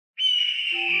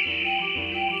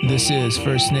This is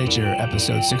First Nature,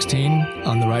 episode 16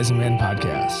 on the Rising Man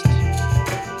podcast.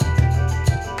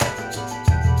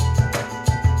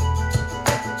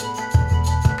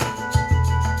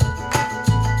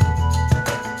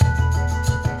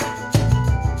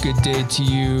 Good day to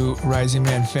you, Rising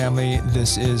Man family.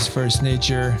 This is First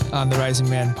Nature on the Rising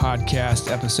Man podcast,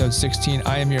 episode 16.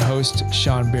 I am your host,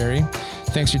 Sean Berry.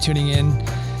 Thanks for tuning in.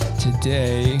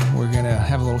 Today, we're going to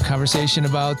have a little conversation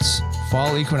about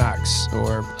fall equinox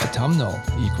or autumnal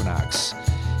equinox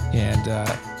and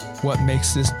what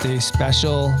makes this day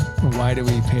special. Why do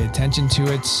we pay attention to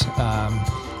it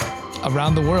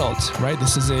around the world, right?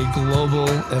 This is a global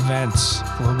event,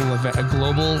 a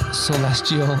global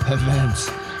celestial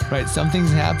event, right?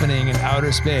 Something's happening in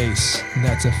outer space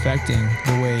that's affecting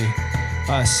the way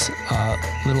us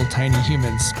little tiny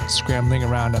humans scrambling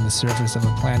around on the surface of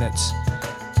a planet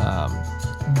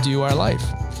do our life.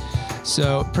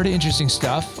 So pretty interesting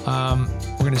stuff.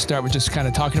 We're going to start with just kind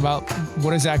of talking about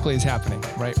what exactly is happening,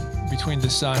 right, between the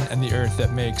sun and the earth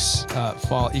that makes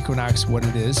fall equinox what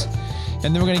it is.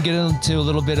 And then we're going to get into a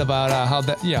little bit about how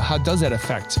does that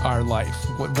affect our life?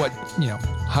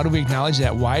 How do we acknowledge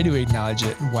that? Why do we acknowledge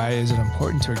it? Why is it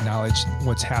important to acknowledge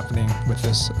what's happening with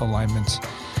this alignment?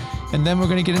 And then we're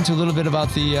going to get into a little bit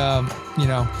about the,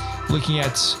 looking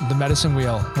at the medicine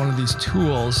wheel, one of these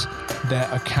tools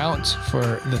that account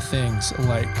for the things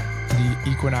like the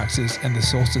equinoxes and the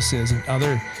solstices and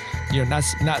other,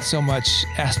 not so much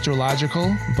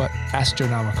astrological, but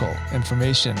astronomical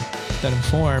information that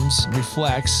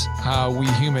reflects how we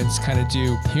humans kind of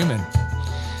do human.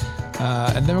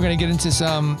 And then we're going to get into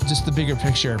just the bigger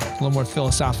picture, a little more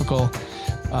philosophical,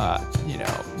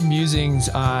 musings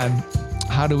on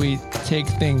how do we take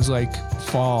things like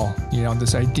fall,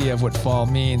 this idea of what fall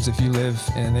means if you live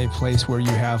in a place where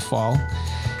you have fall,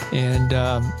 and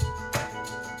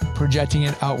projecting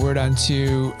it outward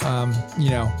onto,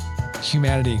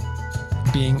 humanity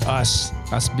being us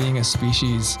being a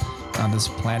species on this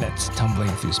planet tumbling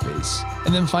through space.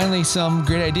 And then finally, some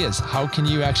great ideas. How can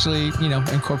you actually,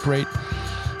 incorporate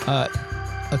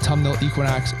autumnal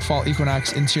equinox, fall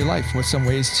equinox into your life? What's some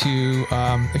ways to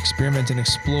experiment and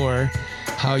explore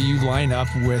how you line up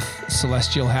with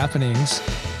celestial happenings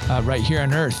right here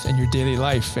on Earth in your daily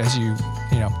life as you,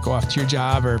 go off to your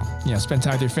job or, spend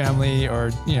time with your family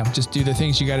or, just do the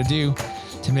things you got to do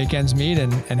to make ends meet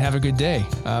and have a good day.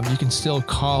 You can still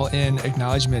call in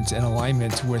acknowledgement and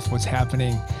alignment with what's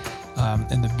happening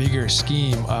in the bigger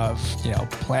scheme of,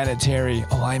 planetary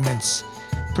alignments.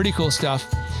 Pretty cool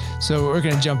stuff. So we're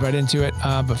going to jump right into it.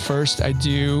 But first, I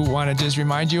do want to just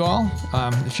remind you all,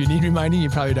 if you need reminding, you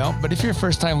probably don't. But if you're a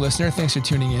first-time listener, thanks for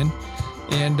tuning in.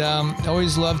 And I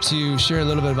always love to share a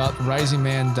little bit about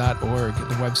risingman.org,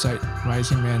 the website,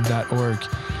 risingman.org.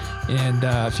 And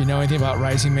if you know anything about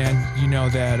Rising Man, you know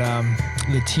that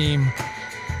the team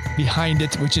behind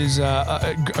it, which is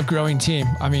a growing team.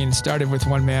 I mean, it started with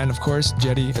one man, of course,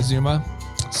 Jetty Azuma.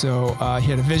 So he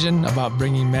had a vision about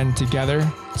bringing men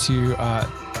together to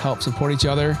help support each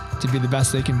other to be the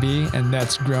best they can be. And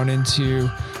that's grown into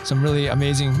some really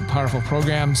amazing, powerful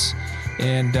programs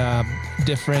and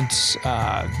different,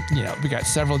 we got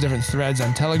several different threads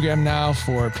on Telegram now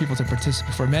for people to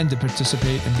participate, for men to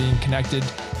participate in being connected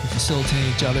and facilitating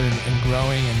each other and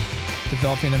growing and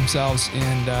developing themselves.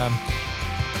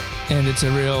 And it's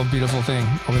a real beautiful thing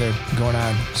over there going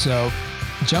on. So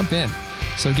jump in.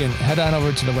 So again, head on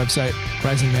over to the website,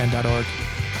 risingman.org.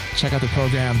 Check out the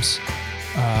programs.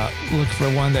 Look for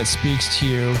one that speaks to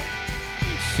you.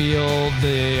 Feel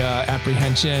the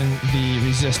apprehension, the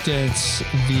resistance,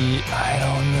 the I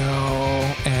don't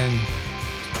know, and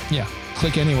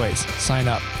click anyways. Sign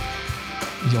up.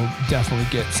 You'll definitely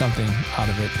get something out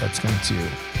of it that's going to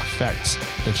affect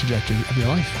the trajectory of your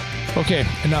life. Okay,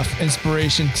 enough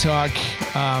inspiration talk,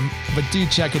 but do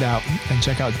check it out and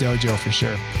check out Dojo for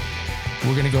sure.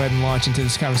 We're going to go ahead and launch into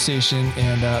this conversation,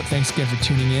 and thanks again for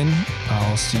tuning in.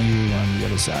 I'll see you on the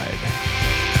other side.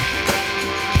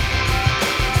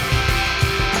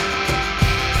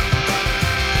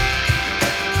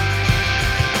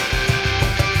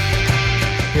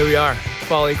 Here we are,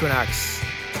 fall equinox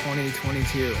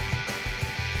 2022.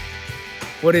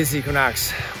 What is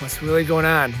equinox? What's really going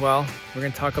on? Well, we're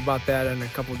going to talk about that in a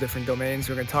couple of different domains.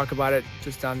 We're going to talk about it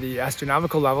just on the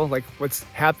astronomical level, like what's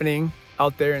happening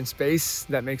out there in space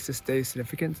that makes this day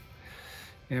significant.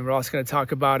 And we're also going to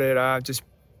talk about it just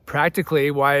practically.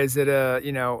 Why is it a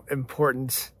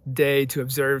important day to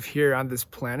observe here on this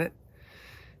planet?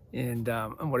 And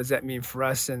what does that mean for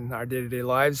us in our day-to-day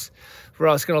lives? We're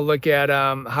also going to look at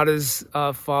how does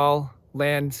fall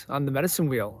land on the medicine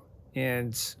wheel,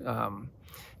 and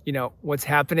what's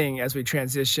happening as we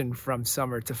transition from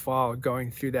summer to fall,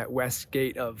 going through that west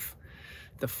gate of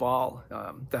the fall,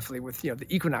 definitely with, the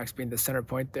equinox being the center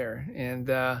point there. And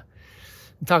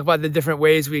talk about the different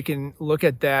ways we can look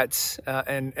at that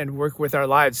and work with our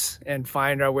lives and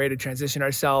find our way to transition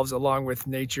ourselves along with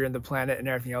nature and the planet and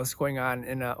everything else going on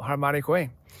in a harmonic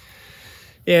way.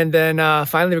 And then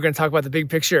finally, we're going to talk about the big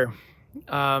picture.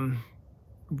 A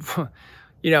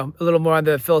little more on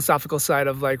the philosophical side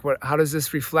of like, how does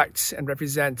this reflect and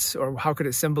represent, or how could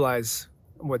it symbolize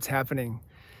what's happening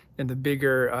in the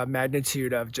bigger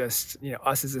magnitude of just,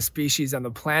 us as a species on the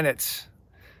planet.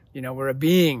 We're a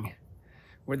being.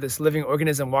 We're this living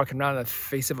organism walking around the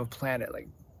face of a planet. Like,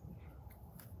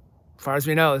 as far as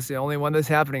we know, it's the only one that's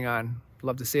happening on.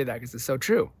 Love to say that because it's so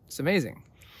true. It's amazing.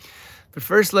 But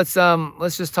first, let's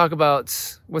just talk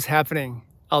about what's happening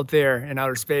out there in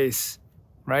outer space.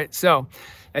 Right? So,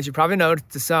 as you probably know,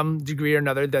 to some degree or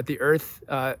another, that the Earth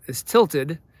is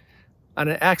tilted on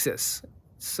an axis,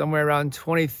 somewhere around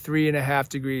 23.5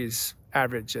 degrees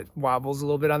average. It wobbles a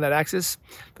little bit on that axis.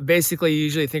 But basically, you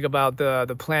usually think about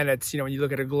the planets, when you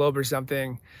look at a globe or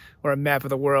something, or a map of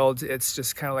the world, it's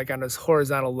just kind of like on this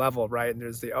horizontal level, right? And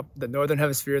there's the northern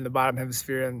hemisphere and the bottom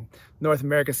hemisphere, and North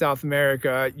America, South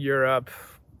America, Europe,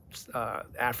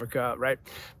 Africa, right?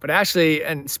 But actually,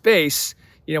 in space,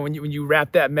 when you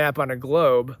wrap that map on a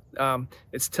globe,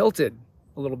 it's tilted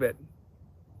a little bit,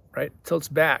 right? Tilts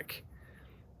back.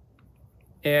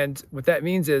 And what that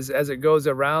means is, as it goes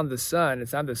around the sun,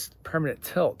 it's on this permanent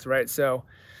tilt, right? So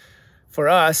for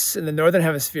us in the northern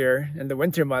hemisphere, in the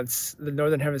winter months, the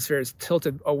northern hemisphere is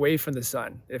tilted away from the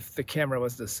sun, if the camera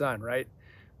was the sun, right?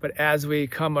 But as we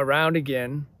come around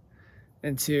again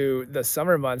into the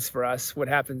summer months for us, what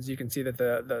happens, you can see that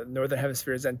the northern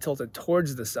hemisphere is then tilted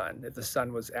towards the sun, if the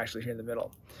sun was actually here in the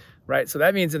middle, right? So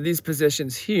that means in these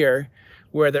positions here,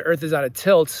 where the Earth is on a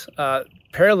tilt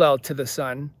parallel to the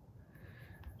sun,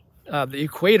 the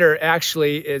equator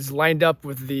actually is lined up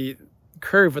with the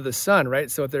curve of the sun,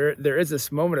 right? So there is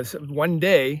this moment of one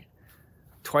day,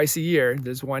 twice a year,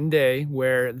 there's one day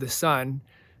where the sun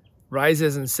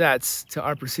rises and sets to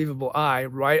our perceivable eye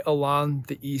right along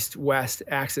the east-west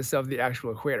axis of the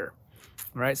actual equator,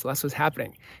 right? So that's what's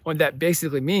happening. What that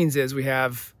basically means is we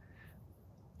have,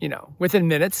 within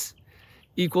minutes,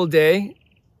 equal day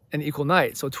and equal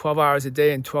night. So 12 hours a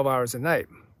day and 12 hours a night,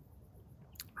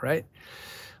 right?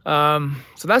 So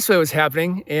that's what was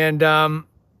happening. And, a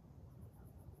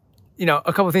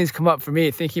couple of things come up for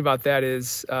me thinking about that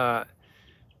is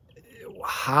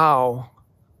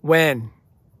when,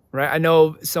 right? I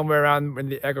know somewhere around when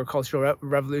the agricultural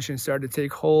revolution started to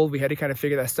take hold, we had to kind of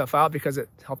figure that stuff out because it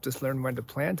helped us learn when to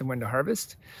plant and when to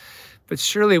harvest. But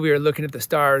surely we were looking at the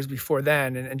stars before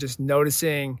then and just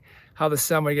noticing how the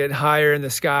sun would get higher in the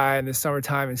sky in the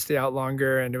summertime and stay out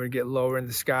longer, and it would get lower in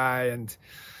the sky. And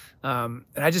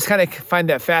I just kind of find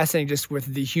that fascinating, just with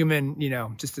the human,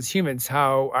 just as humans,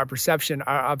 how our perception,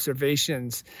 our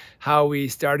observations, how we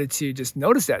started to just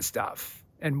notice that stuff.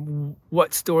 And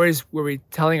what stories were we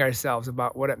telling ourselves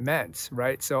about what it meant,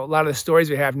 right? So a lot of the stories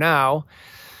we have now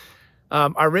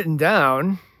are written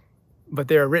down, but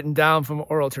they're written down from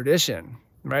oral tradition,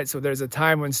 right? So there's a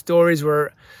time when stories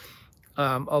were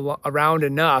around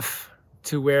enough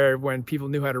to where when people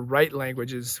knew how to write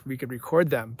languages, we could record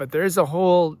them. But there's a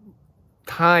whole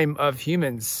time of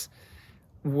humans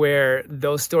where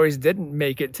those stories didn't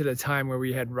make it to the time where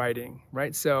we had writing,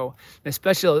 right? So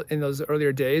especially in those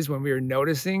earlier days when we were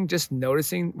noticing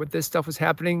what this stuff was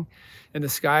happening in the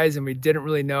skies, and we didn't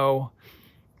really know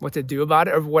what to do about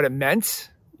it or what it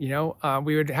meant,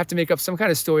 we would have to make up some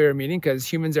kind of story or meaning,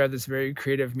 because humans are this very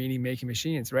creative meaning-making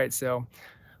machines, right? So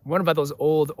what about those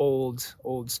old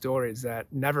stories that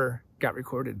never got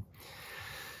recorded?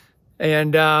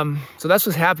 And so that's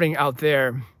what's happening out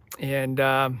there. And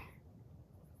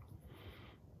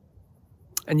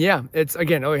yeah, it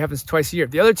only happens twice a year.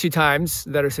 The other two times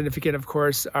that are significant, of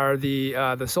course, are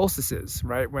the solstices,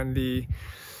 right? When the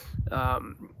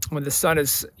sun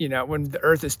is, when the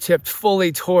Earth is tipped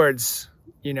fully towards,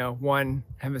 one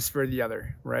hemisphere or the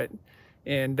other, right?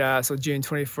 And so June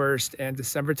 21st and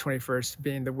December 21st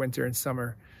being the winter and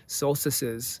summer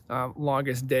solstices,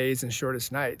 longest days and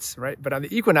shortest nights, right? But on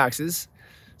the equinoxes,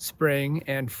 spring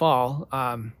and fall,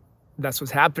 that's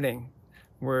what's happening.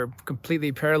 We're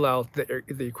completely parallel. The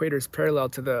equator is parallel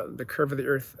to the curve of the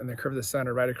Earth, and the curve of the sun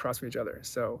are right across from each other.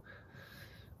 So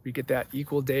we get that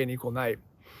equal day and equal night.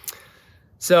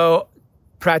 So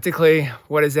practically,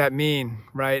 what does that mean,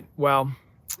 right? Well,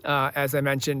 as I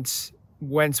mentioned,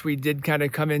 once we did kind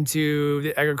of come into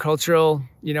the agricultural,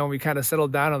 we kind of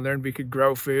settled down and learned we could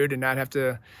grow food and not have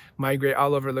to migrate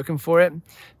all over looking for it,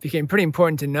 became pretty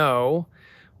important to know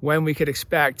when we could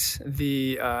expect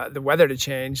the weather to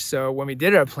change. So when we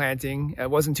did our planting, it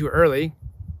wasn't too early,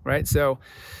 right? So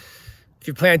if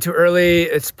you plant too early,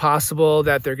 it's possible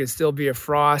that there could still be a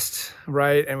frost,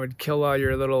 right? And would kill all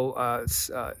your little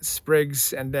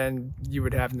sprigs, and then you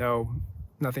would have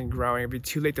nothing growing. It'd be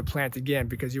too late to plant again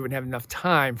because you wouldn't have enough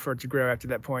time for it to grow after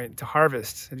that point to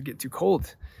harvest. It'd get too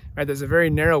cold, right? There's a very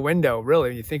narrow window, really,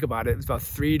 when you think about it. It's about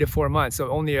 3 to 4 months.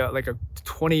 So only like a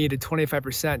 20 to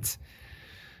 25%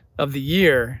 of the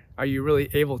year are you really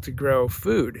able to grow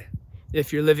food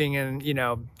if you're living in,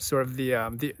 sort of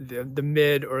the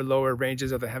mid or lower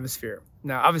ranges of the hemisphere.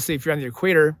 Now, obviously, if you're on the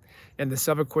equator and the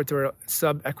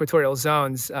subequatorial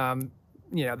zones,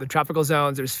 the tropical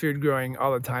zones, there's food growing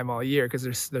all the time, all year,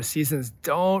 because their seasons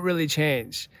don't really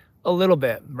change a little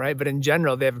bit, right? But in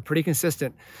general, they have a pretty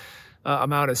consistent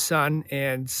amount of sun,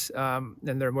 and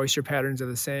their moisture patterns are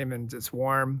the same, and it's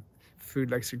warm. Food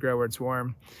likes to grow where it's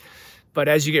warm. But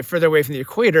as you get further away from the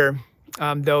equator,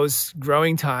 those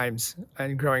growing times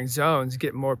and growing zones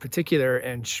get more particular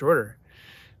and shorter,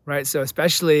 right? So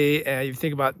especially you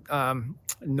think about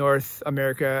North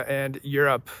America and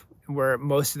Europe, where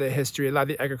most of the history, a lot of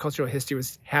the agricultural history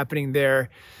was happening there,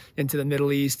 into the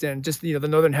Middle East and just, the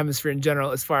Northern Hemisphere in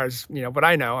general, as far as, what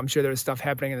I know. I'm sure there was stuff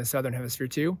happening in the Southern Hemisphere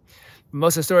too.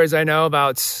 Most of the stories I know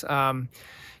about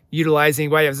utilizing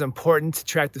why it was important to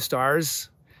track the stars,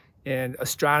 and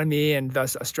astronomy, and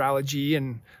thus astrology,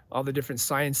 and all the different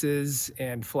sciences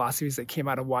and philosophies that came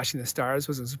out of watching the stars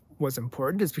was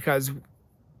important, is because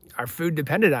our food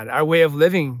depended on it. Our way of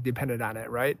living depended on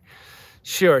it, right?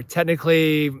 Sure,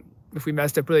 technically, if we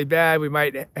messed up really bad, we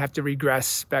might have to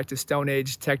regress back to Stone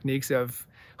Age techniques of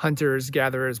hunters,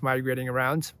 gatherers, migrating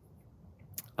around.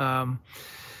 But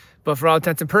for all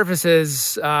intents and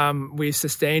purposes, we've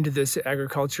sustained this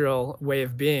agricultural way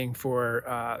of being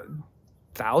for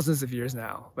thousands of years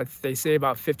now. But they say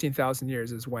about 15,000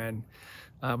 years is when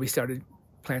we started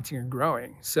planting and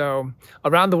growing. So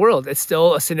around the world, it's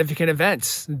still a significant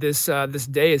event. This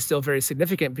day is still very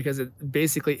significant because it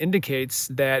basically indicates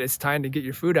that it's time to get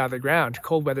your food out of the ground.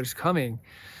 Cold weather's coming.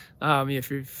 If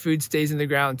your food stays in the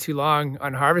ground too long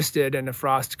unharvested and a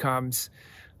frost comes,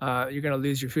 you're going to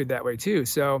lose your food that way too.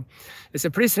 So it's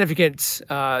a pretty significant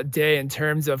day in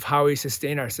terms of how we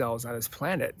sustain ourselves on this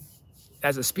planet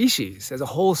as a species, as a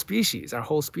whole species. Our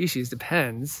whole species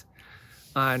depends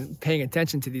on paying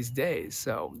attention to these days.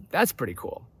 So that's pretty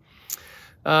cool.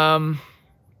 So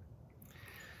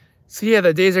yeah,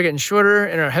 the days are getting shorter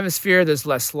in our hemisphere. There's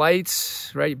less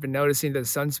light, right? You've been noticing that the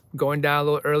sun's going down a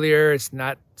little earlier. It's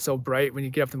not so bright when you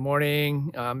get up in the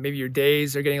morning. Maybe your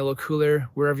days are getting a little cooler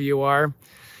wherever you are.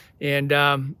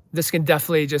 And this can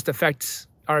definitely just affect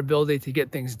our ability to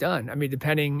get things done. I mean,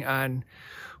 depending on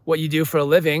what you do for a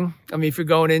living. I mean, if you're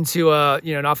going into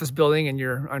an office building and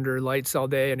you're under lights all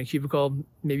day in a cubicle,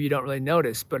 maybe you don't really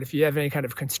notice. But if you have any kind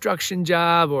of construction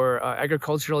job or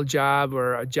agricultural job,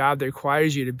 or a job that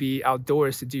requires you to be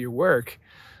outdoors to do your work,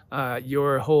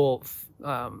 your whole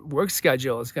work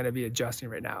schedule is going to be adjusting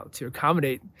right now to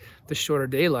accommodate the shorter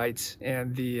daylight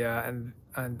and the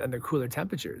cooler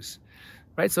temperatures,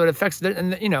 right? So it affects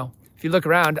if you look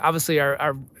around, obviously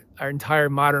our entire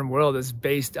modern world is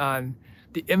based on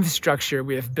the infrastructure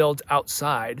we have built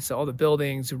outside. So all the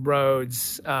buildings,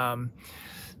 roads,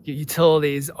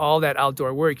 utilities, all that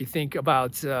outdoor work. You think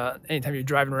about anytime you're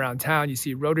driving around town, you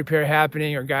see road repair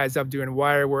happening, or guys up doing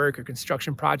wire work, or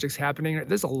construction projects happening.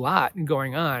 There's a lot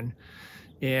going on.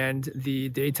 And the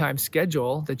daytime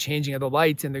schedule, the changing of the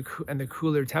light and the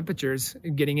cooler temperatures,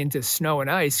 getting into snow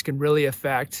and ice, can really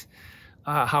affect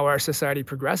how our society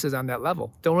progresses on that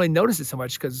level. Don't really notice it so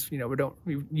much because,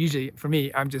 usually, for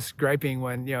me, I'm just griping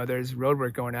when, there's road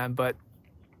work going on, but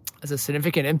it's a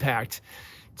significant impact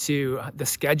to the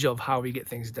schedule of how we get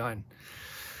things done.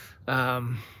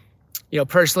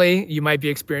 Personally, you might be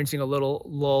experiencing a little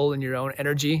lull in your own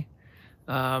energy,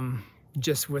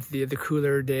 just with the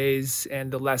cooler days and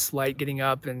the less light getting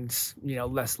up, and,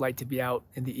 less light to be out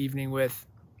in the evening with.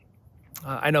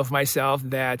 I know for myself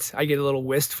that I get a little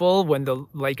wistful when the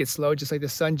light gets low, just like the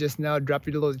sun just now dropped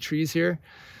below the trees here.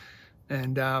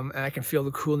 And I can feel the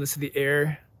coolness of the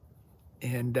air.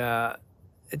 And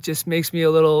it just makes me I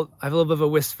have a little bit of a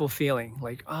wistful feeling,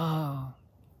 like,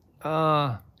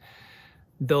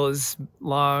 those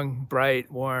long,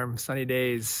 bright, warm, sunny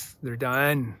days, they're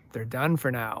done. They're done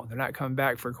for now. They're not coming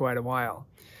back for quite a while.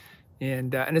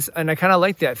 And I kind of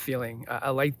like that feeling.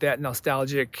 I like that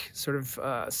nostalgic sort of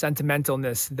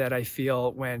sentimentalness that I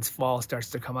feel when fall starts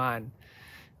to come on.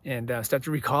 and start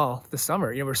to recall the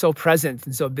summer. We're so present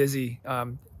and so busy.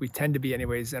 We tend to be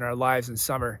anyways in our lives in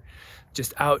summer,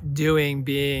 just out doing,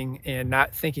 being, and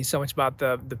not thinking so much about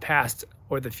the past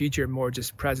or the future, more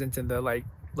just present and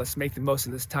let's make the most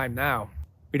of this time now.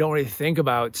 We don't really think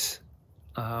about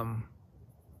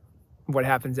what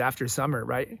happens after summer,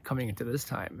 right? Coming into this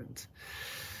time. And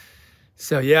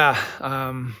so, yeah.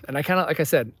 And I kind of, like I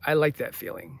said, I like that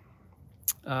feeling.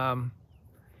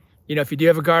 If you do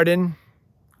have a garden,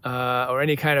 or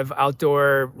any kind of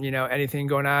outdoor, anything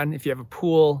going on, if you have a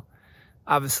pool,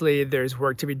 obviously there's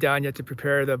work to be done. You have to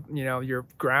prepare your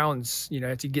grounds, you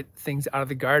have to get things out of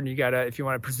the garden. You gotta, if you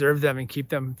want to preserve them and keep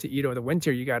them to eat over the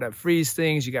winter, you gotta freeze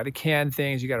things, you gotta can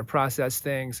things, you gotta process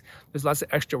things. There's lots of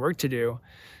extra work to do.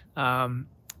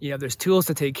 There's tools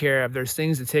to take care of. There's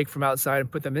things to take from outside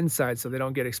and put them inside so they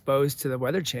don't get exposed to the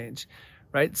weather change,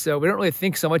 right? So we don't really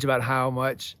think so much about how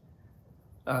much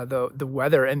the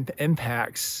weather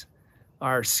impacts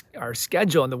our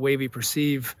schedule and the way we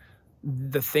perceive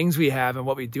the things we have and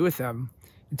what we do with them,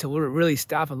 until we really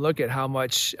stop and look at how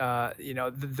much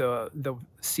the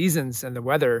seasons and the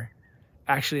weather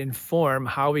actually inform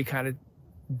how we kind of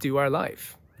do our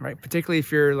life, right? Particularly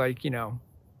if you're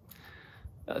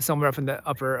somewhere up in the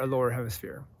upper or lower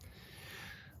hemisphere.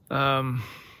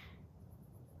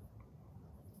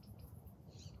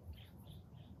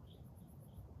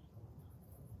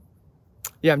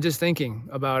 Yeah, I'm just thinking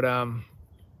about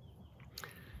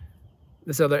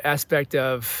this other aspect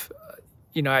of,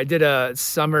 I did a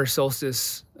summer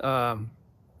solstice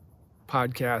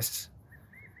podcast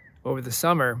over the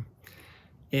summer.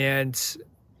 And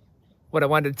what I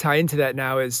wanted to tie into that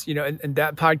now is, in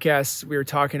that podcast, we were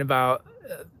talking about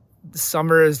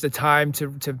summer is the time to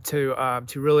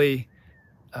really,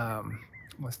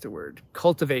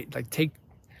 cultivate, take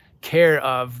care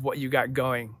of what you got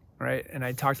going. Right. And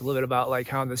I talked a little bit about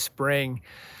how in the spring,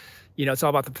 it's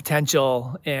all about the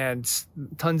potential, and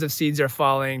tons of seeds are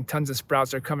falling, tons of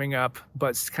sprouts are coming up. But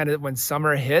it's kind of when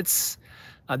summer hits,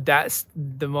 that's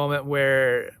the moment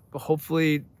where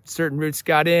hopefully certain roots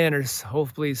got in, or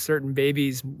hopefully certain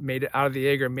babies made it out of the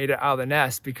egg or made it out of the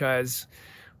nest, because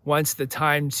once the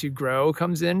time to grow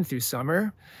comes in through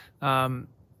summer, that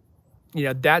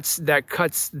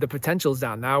cuts the potentials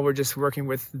down. Now we're just working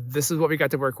with, this is what we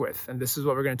got to work with, and this is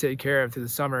what we're going to take care of through the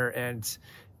summer and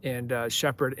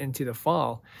shepherd into the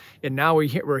fall. And now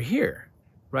we're here,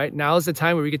 right? Now is the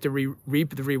time where we get to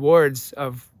reap the rewards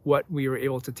of what we were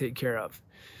able to take care of,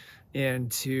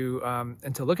 and to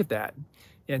look at that,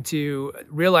 and to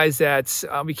realize that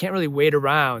we can't really wait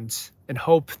around and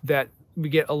hope that we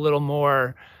get a little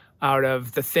more out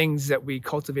of the things that we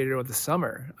cultivated over the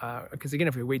summer. Because again,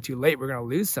 if we wait too late, we're going to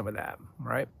lose some of that,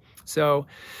 right? So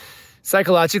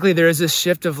psychologically, there is this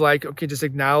shift of just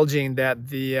acknowledging that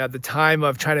the time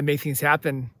of trying to make things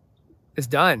happen is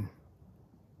done.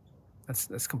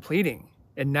 That's completing.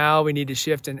 And now we need to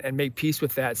shift and make peace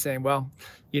with that, saying, well,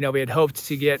 we had hoped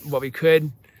to get what we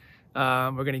could.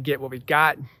 We're going to get what we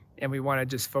got. And we want to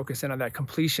just focus in on that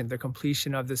completion, the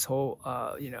completion of this whole,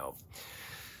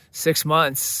 6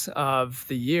 months of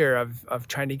the year of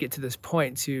trying to get to this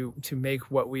point to make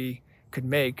what we could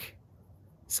make,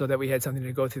 so that we had something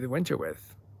to go through the winter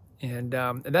with. And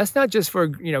that's not just for,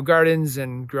 gardens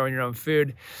and growing your own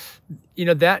food.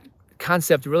 That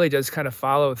concept really does kind of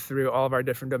follow through all of our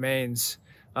different domains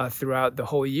throughout the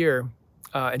whole year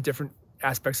in different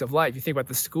aspects of life. You think about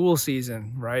the school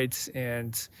season, right?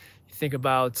 And you think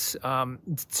about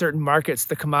certain markets,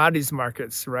 the commodities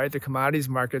markets, right? The commodities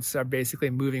markets are basically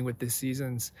moving with the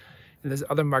seasons. And there's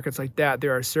other markets like that.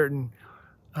 There are certain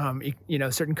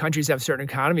certain countries have certain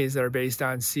economies that are based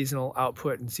on seasonal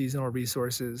output and seasonal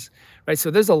resources, right? So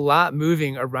there's a lot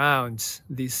moving around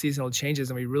these seasonal changes,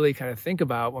 and we really kind of think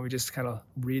about when we just kind of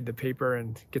read the paper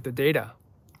and get the data,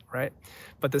 right?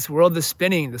 But this world is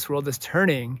spinning, this world is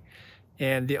turning,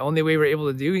 and the only way we're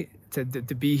able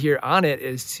to be here on it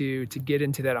is to get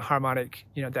into that harmonic,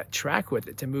 that track with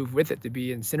it, to move with it, to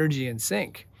be in synergy and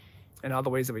sync in all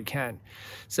the ways that we can.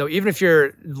 So even if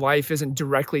your life isn't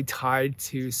directly tied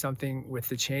to something with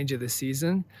the change of the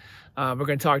season, we're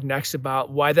going to talk next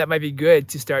about why that might be good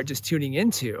to start just tuning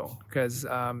into, because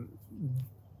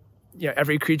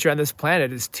every creature on this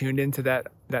planet is tuned into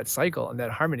that cycle and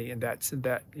that harmony and that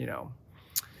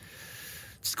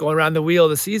just going around the wheel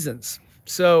of the seasons.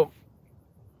 So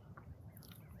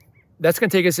that's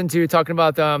going to take us into talking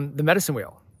about the medicine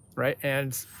wheel, right?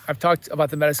 And I've talked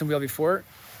about the medicine wheel before.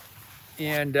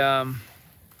 And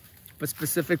but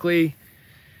specifically,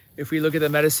 if we look at the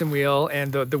medicine wheel,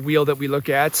 and the wheel that we look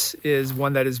at is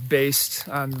one that is based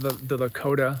on the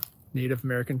Lakota Native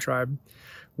American tribe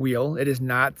wheel. It is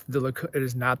not the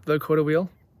Lakota wheel.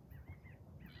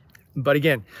 But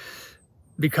again,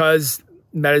 because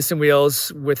medicine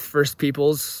wheels with First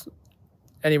Peoples,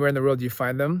 anywhere in the world you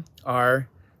find them, are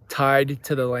tied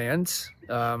to the lands.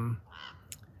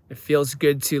 It feels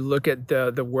good to look at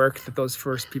the work that those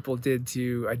first people did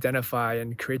to identify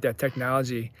and create that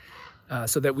technology,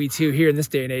 so that we too, here in this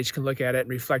day and age, can look at it and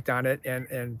reflect on it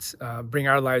and bring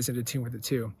our lives into tune with it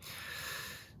too.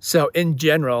 So in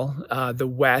general, the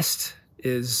West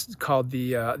is called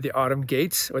the autumn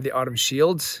gate or the autumn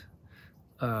shield,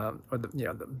 or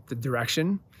the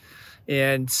direction,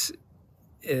 and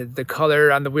the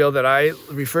color on the wheel that I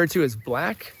refer to is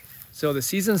black. So the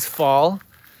seasons fall.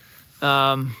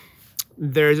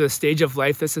 There's a stage of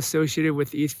life that's associated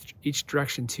with each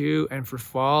direction too. And for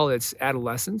fall, it's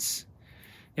adolescence.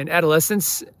 And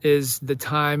adolescence is the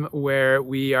time where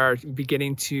we are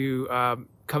beginning to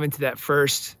come into that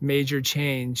first major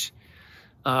change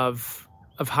of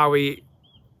how we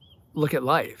look at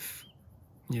life.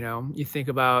 You think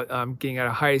about getting out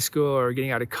of high school or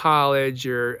getting out of college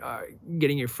or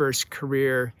getting your first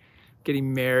career,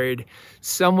 getting married.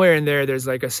 Somewhere in there's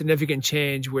like a significant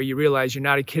change where you realize you're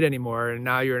not a kid anymore and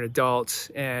now you're an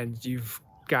adult and you've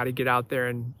got to get out there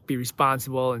and be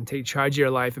responsible and take charge of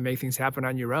your life and make things happen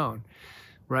on your own,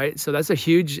 right? So that's a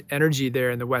huge energy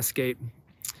there in the West Gate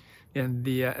in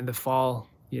the fall,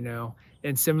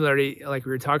 And similarly, like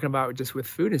we were talking about just with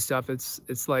food and stuff,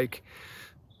 it's like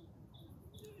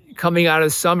coming out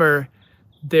of summer,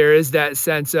 there is that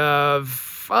sense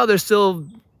of, there's still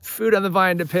food on the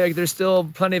vine to pick. There's still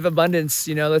plenty of abundance,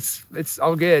 it's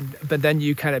all good. But then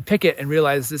you kind of pick it and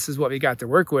realize this is what we got to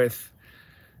work with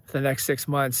for the next 6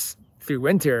 months through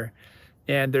winter.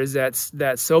 And there's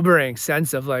that sobering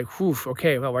sense of like,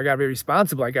 okay, well, I got to be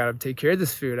responsible. I got to take care of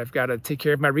this food. I've got to take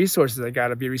care of my resources. I got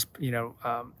to be,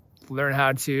 learn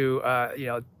how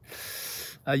to,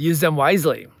 use them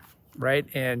wisely. Right?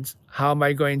 And how am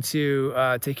I going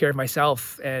to take care of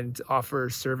myself and offer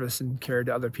service and care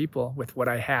to other people with what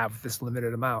I have, this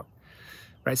limited amount,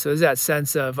 right? So there's that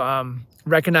sense of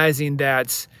recognizing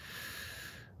that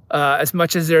as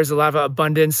much as there's a lot of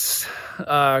abundance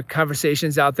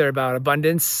conversations out there about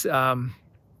abundance, the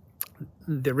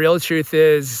real truth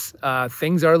is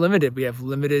things are limited. We have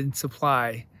limited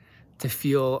supply to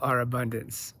fuel our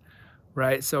abundance.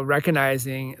 Right. So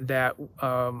recognizing that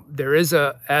there is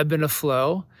a ebb and a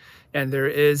flow, and there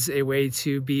is a way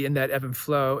to be in that ebb and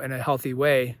flow in a healthy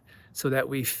way so that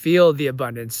we feel the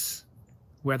abundance,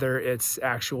 whether it's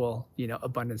actual,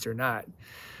 abundance or not.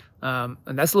 And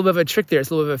that's a little bit of a trick there. It's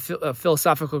a little bit of a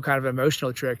philosophical kind of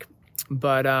emotional trick.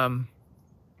 But I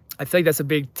feel like that's a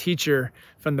big teacher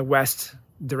from the West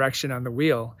direction on the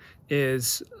wheel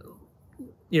is,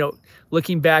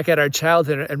 looking back at our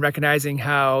childhood and recognizing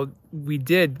how we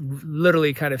did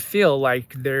literally kind of feel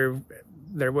like there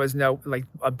was no, like,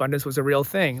 abundance was a real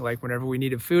thing. Like whenever we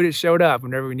needed food, it showed up.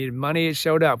 Whenever we needed money, it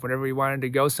showed up. Whenever we wanted to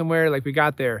go somewhere, like we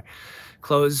got there.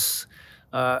 Clothes,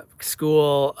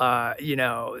 school, our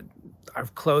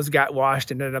clothes got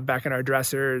washed and ended up back in our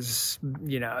dressers.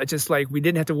 It's just like we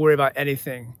didn't have to worry about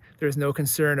anything. There was no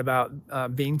concern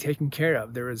about being taken care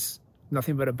of. There was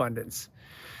nothing but abundance.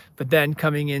 But then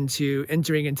entering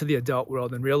into the adult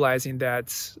world and realizing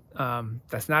that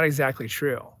that's not exactly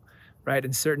true, right?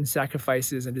 And certain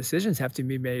sacrifices and decisions have to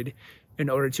be made in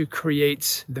order to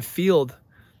create the field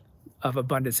of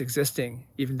abundance existing,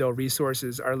 even though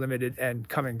resources are limited and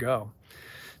come and go.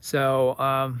 So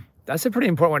that's a pretty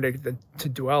important one to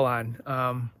dwell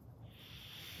on.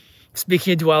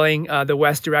 Speaking of dwelling, the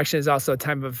West direction is also a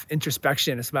time of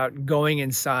introspection. It's about going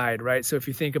inside, right? So if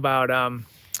you think about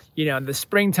in the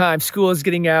springtime, school is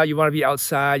getting out, you want to be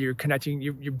outside, you're connecting,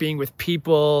 you're being with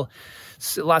people,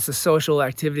 lots of social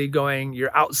activity going,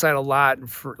 you're outside a lot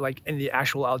for like in the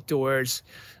actual outdoors,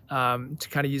 to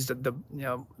kind of use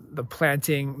the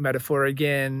planting metaphor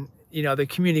again. The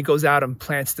community goes out and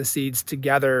plants the seeds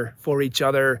together for each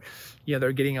other.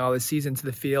 They're getting all the seeds into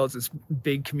the fields. It's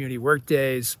big community work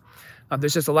days.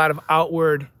 There's just a lot of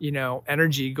outward,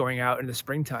 energy going out in the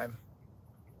springtime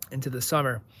into the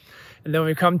summer. And then when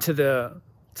we come to the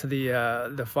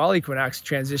fall equinox,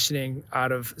 transitioning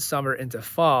out of summer into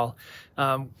fall,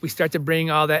 we start to bring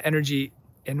all that energy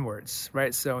inwards,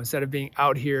 right? So instead of being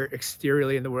out here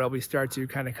exteriorly in the world, we start to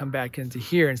kind of come back into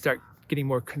here and start getting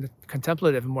more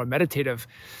contemplative and more meditative,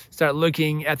 start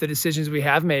looking at the decisions we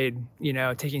have made,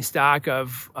 taking stock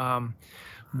of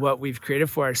what we've created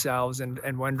for ourselves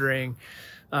and wondering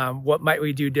what might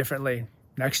we do differently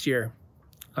next year.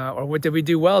 Or what did we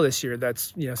do well this year?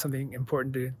 That's something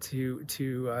important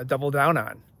to double down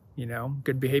on.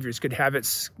 Good behaviors, good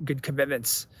habits, good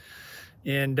commitments,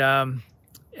 and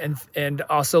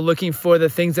also looking for the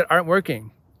things that aren't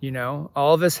working.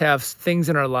 All of us have things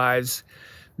in our lives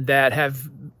that have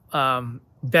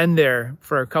been there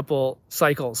for a couple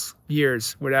cycles,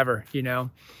 years, whatever,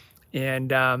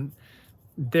 and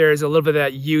there's a little bit of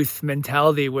that youth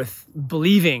mentality with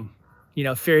believing,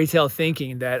 fairy tale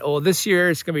thinking that, this year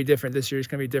it's going to be different. This year it's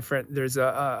going to be different. There's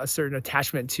a certain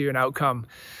attachment to an outcome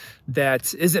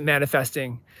that isn't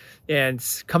manifesting, and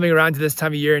coming around to this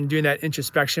time of year and doing that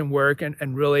introspection work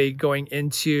and really going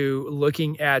into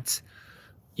looking at,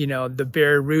 the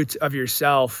bare root of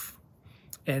yourself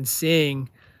and seeing,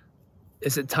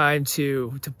 is it time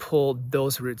to pull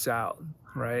those roots out,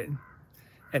 right?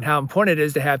 And how important it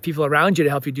is to have people around you to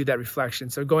help you do that reflection.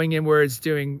 So going inwards,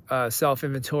 doing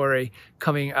self-inventory,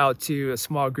 coming out to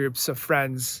small groups of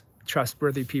friends,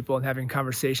 trustworthy people, and having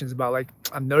conversations about, like,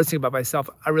 I'm noticing about myself,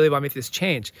 I really want to make this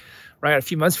change, right? A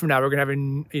few months from now, we're going to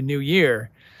have a new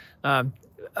year.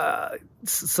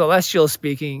 Celestially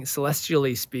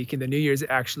speaking, the new year is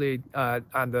actually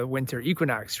on the winter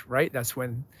equinox, right? That's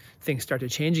when things start to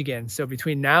change again. So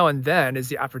between now and then is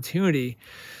the opportunity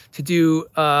to do,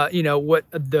 what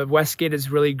the Westgate is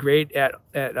really great at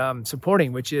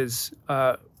supporting, which is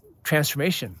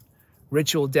transformation,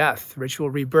 ritual death, ritual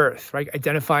rebirth, right?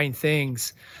 Identifying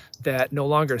things that no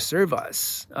longer serve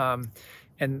us,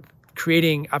 and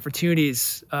creating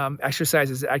opportunities,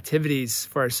 exercises, activities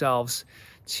for ourselves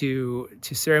to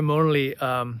ceremonially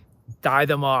die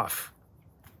them off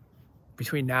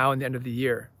between now and the end of the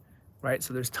year, right?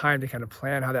 So there's time to kind of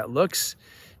plan how that looks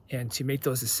and to make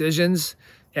those decisions.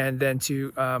 And then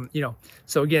to,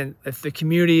 so again, if the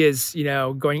community is,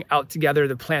 going out together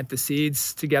to plant the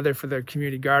seeds together for the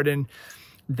community garden,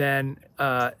 then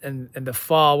in the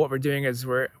fall, what we're doing is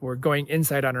we're going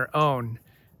inside on our own,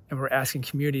 and we're asking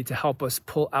community to help us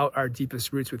pull out our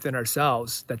deepest roots within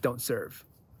ourselves that don't serve.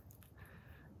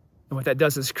 And what that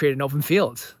does is create an open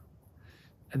field,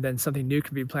 and then something new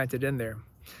can be planted in there.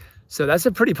 So that's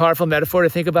a pretty powerful metaphor to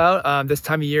think about this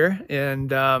time of year,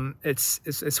 and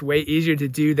it's way easier to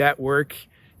do that work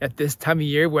at this time of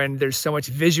year when there's so much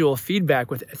visual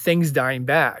feedback with things dying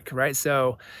back, right?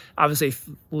 So obviously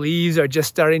leaves are just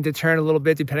starting to turn a little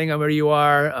bit depending on where you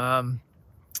are.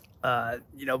 There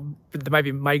might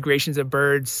be migrations of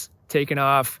birds taking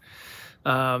off.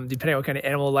 Depending on what kind of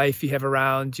animal life you have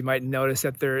around, you might notice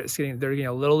that they're getting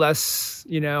a little less,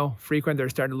 frequent. They're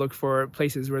starting to look for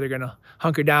places where they're going to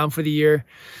hunker down for the year.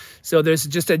 So there's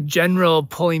just a general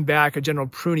pulling back, a general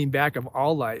pruning back of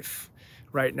all life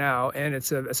right now, and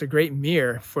it's a great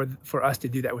mirror for us to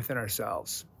do that within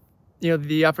ourselves.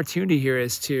 The opportunity here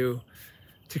is to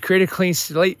create a clean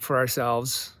slate for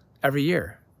ourselves every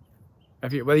year.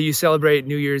 Whether you celebrate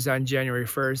New Year's on January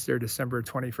 1st or December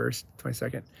 21st,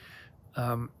 22nd.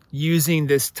 Using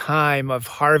this time of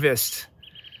harvest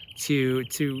to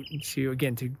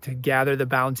gather the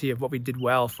bounty of what we did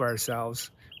well for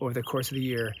ourselves over the course of the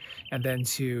year, and then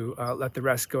to let the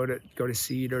rest go to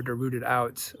seed or to root it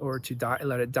out or to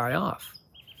let it die off,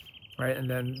 right? And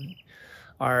then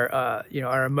our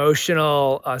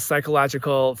emotional,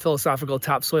 psychological, philosophical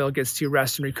topsoil gets to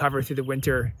rest and recover through the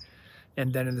winter,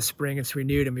 and then in the spring it's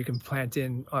renewed, and we can plant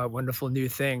in wonderful new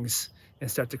things and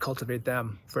start to cultivate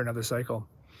them for another cycle.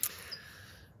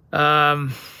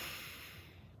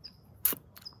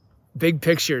 Big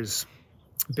pictures,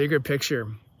 bigger picture.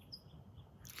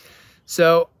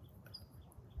 So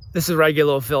this is where I get a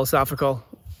little philosophical.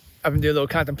 I've been doing a little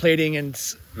contemplating and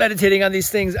meditating on these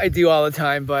things. I do all the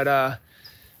time, but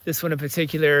this one in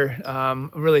particular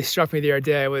really struck me the other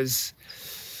day. I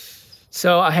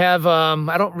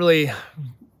don't really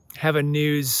have a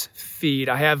news feed.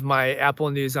 I have my Apple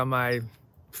News on my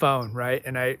phone, right?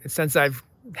 And since I've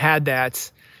had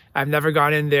that, I've never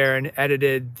gone in there and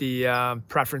edited the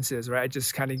preferences, right? I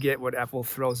just kind of get what Apple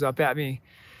throws up at me.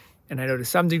 And I know to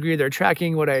some degree they're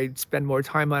tracking what I spend more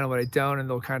time on and what I don't, and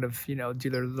they'll kind of, do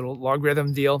their little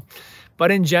logarithm deal.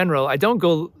 But in general, I don't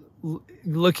go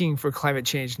looking for climate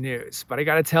change news. But I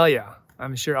got to tell you,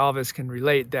 I'm sure all of us can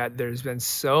relate that there's been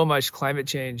so much climate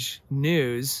change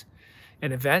news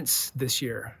and events this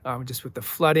year, just with the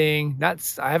flooding.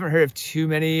 I haven't heard of too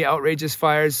many outrageous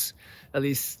fires, at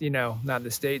least, not in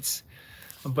the States,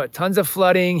 but tons of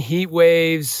flooding, heat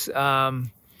waves, a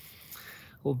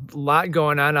lot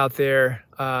going on out there,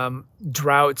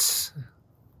 droughts.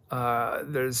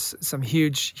 There's some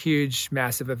huge,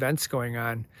 massive events going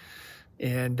on.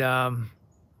 And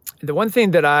the one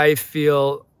thing that I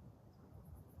feel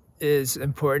is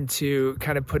important to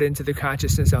kind of put into the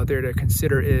consciousness out there to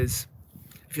consider is,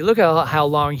 if you look at how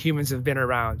long humans have been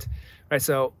around, right?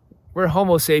 So we're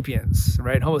Homo sapiens,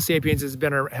 right? Homo sapiens have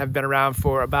been around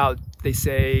for about, they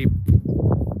say,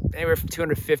 anywhere from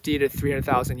 250 to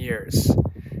 300,000 years,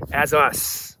 as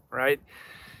us, right?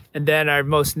 And then our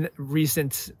most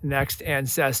recent next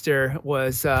ancestor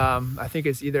was, I think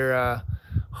it's either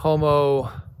Homo,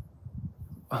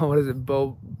 what is it,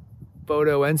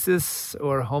 Bodoensis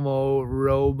or Homo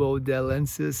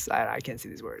robodelensis. I can't see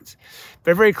these words,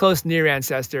 but a very close near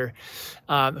ancestor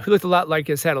who looked a lot like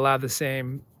us, had a lot of the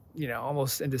same,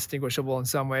 almost indistinguishable in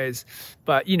some ways.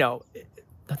 But,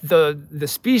 the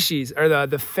species or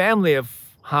the family of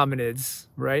hominids,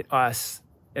 right, us,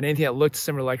 and anything that looked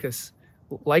similar like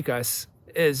us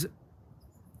is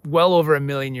well over 1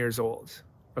 million years old,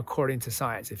 according to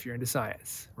science, if you're into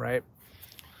science, right?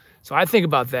 So I think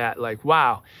about that like,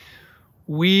 wow,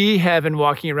 we have been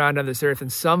walking around on this earth in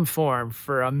some form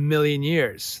for 1 million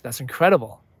years. That's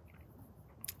incredible.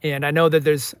 And I know that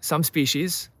there's some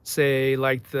species, say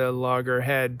like the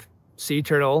loggerhead sea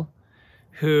turtle,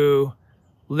 who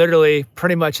literally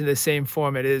pretty much in the same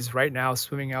form it is right now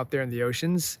swimming out there in the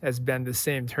oceans has been the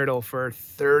same turtle for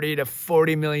 30 to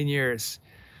 40 million years.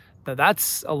 Now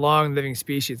that's a long living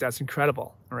species. That's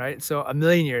incredible, right? So 1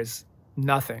 million years,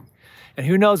 nothing. And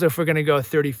who knows if we're going to go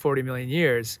 30, 40 million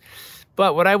years.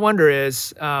 But what I wonder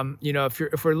is,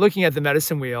 if we're looking at the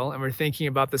medicine wheel and we're thinking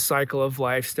about the cycle of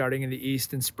life starting in the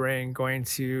east in spring, going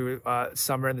to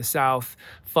summer in the south,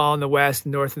 fall in the west,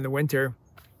 north in the winter,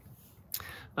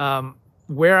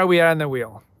 where are we at on the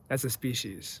wheel as a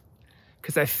species?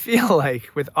 Because I feel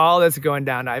like with all that's going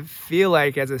down, I feel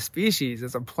like as a species,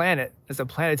 as a planet, as a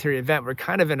planetary event, we're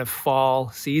kind of in a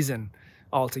fall season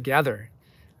altogether,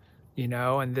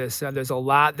 and there's a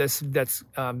lot that's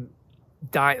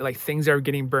dying, like things are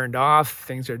getting burned off,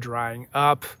 things are drying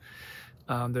up.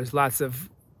 There's lots of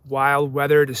wild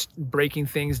weather just breaking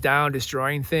things down,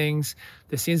 destroying things.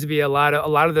 There seems to be a lot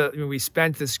of the, we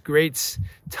spent this great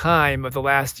time of the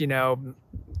last, I don't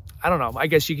know, I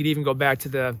guess you could even go back to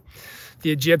the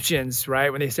Egyptians,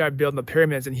 right? When they started building the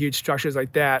pyramids and huge structures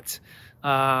like that.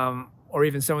 Or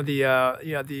even some of the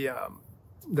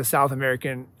South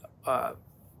American,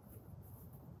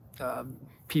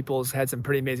 peoples had some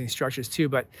pretty amazing structures too,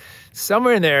 but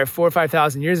somewhere in there 4,000 or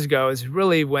 5,000 years ago is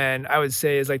really when I would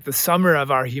say is like the summer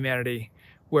of our humanity,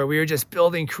 where we were just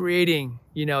building, creating,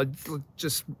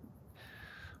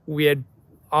 we had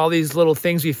all these little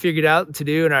things we figured out to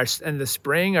do in the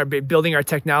spring, building our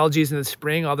technologies in the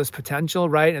spring, all this potential,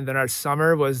 right? And then our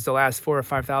summer was the last 4,000 or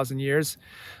 5,000 years,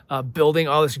 building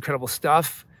all this incredible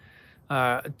stuff.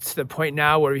 To the point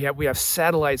now where we have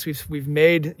satellites. We've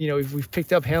made, we've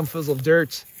picked up handfuls of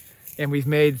dirt, and we've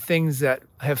made things that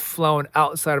have flown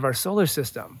outside of our solar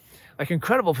system, like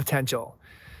incredible potential.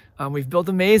 We've built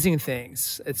amazing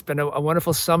things. It's been a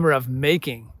wonderful summer of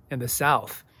making in the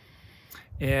South,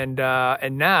 and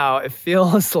now it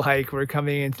feels like we're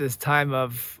coming into this time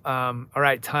of all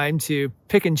right, time to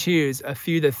pick and choose a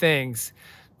few of the things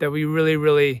that we really,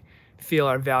 really feel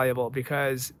are valuable,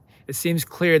 because it seems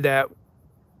clear that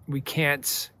we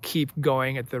can't keep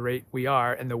going at the rate we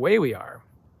are and the way we are,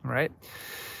 right?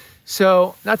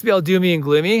 So not to be all doomy and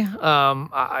gloomy,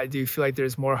 I do feel like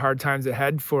there's more hard times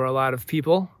ahead for a lot of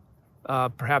people,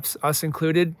 perhaps us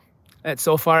included. And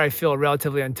so far, I feel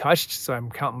relatively untouched, so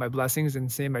I'm counting my blessings and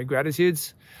saying my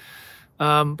gratitudes.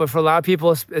 But for a lot of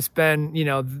people, it's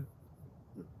been,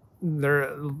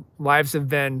 their lives have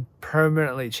been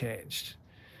permanently changed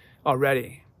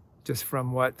already, just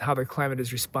from how the climate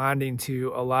is responding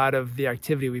to a lot of the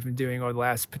activity we've been doing over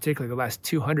particularly the last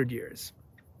 200 years.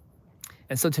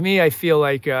 And so to me, I feel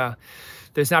like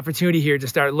there's an opportunity here to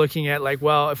start looking at like,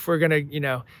 well, if we're going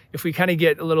to, if we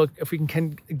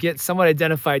can get somewhat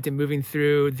identified to moving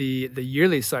through the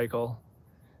yearly cycle,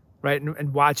 right?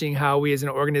 And watching how we as an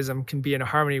organism can be in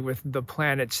harmony with the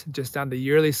planet just on the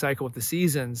yearly cycle with the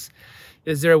seasons.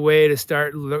 Is there a way to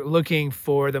start looking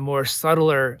for the more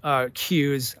subtler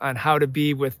cues on how to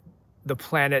be with the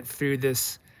planet through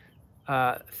this,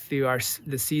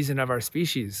 the season of our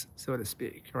species, so to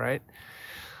speak, right?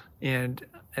 And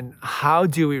how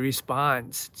do we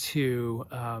respond to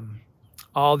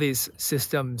all these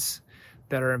systems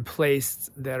that are in place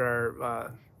that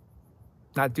are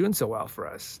not doing so well for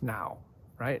us now,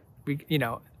 right? We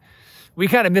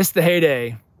kind of missed the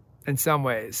heyday in some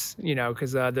ways,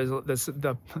 because it's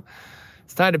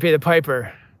time to pay the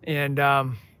piper, and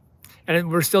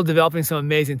we're still developing some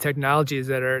amazing technologies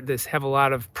that have a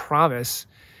lot of promise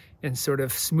in sort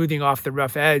of smoothing off the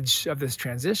rough edge of this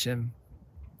transition.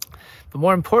 But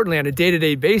more importantly, on a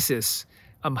day-to-day basis,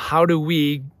 how do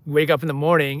we wake up in the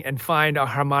morning and find a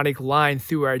harmonic line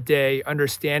through our day,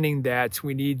 understanding that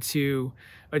we need to,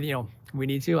 that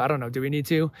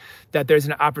there's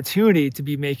an opportunity to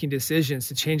be making decisions,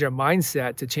 to change our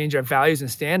mindset, to change our values and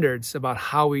standards about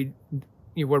how we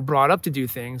we're brought up to do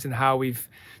things and how we've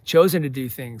chosen to do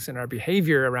things and our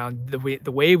behavior around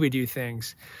the way we do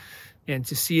things, and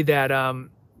to see that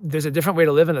there's a different way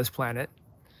to live on this planet,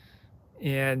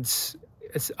 and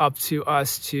it's up to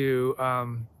us to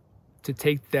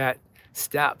take that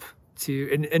step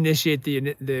to initiate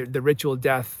the ritual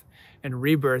death and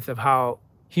rebirth of how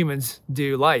humans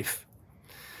do life.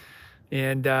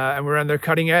 And we're on the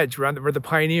cutting edge. We're the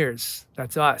pioneers.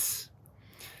 That's us.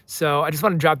 So I just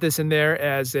want to drop this in there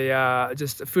as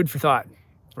just a food for thought,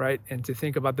 right? And to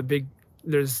think about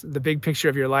there's the big picture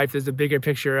of your life. There's the bigger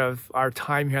picture of our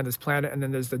time here on this planet. And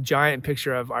then there's the giant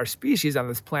picture of our species on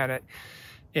this planet.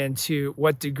 And to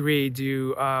what degree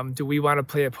do we want to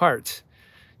play a part?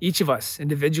 Each of us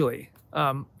individually.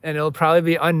 And it'll probably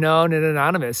be unknown and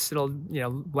anonymous. It'll,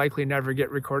 likely never get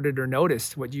recorded or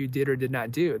noticed what you did or did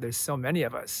not do. There's so many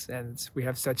of us, and we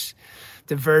have such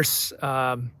diverse,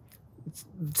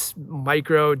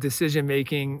 micro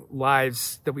decision-making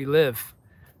lives that we live,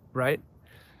 right?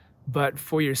 But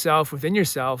for yourself, within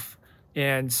yourself,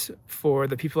 and for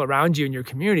the people around you in your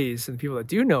communities and the people that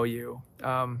do know you,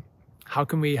 how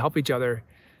can we help each other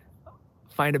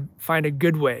find a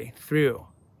good way through,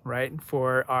 right?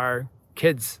 For our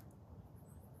kids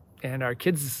and our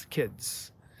kids'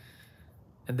 kids,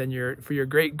 and then for your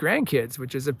great grandkids,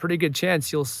 which is a pretty good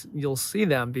chance you'll see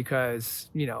them, because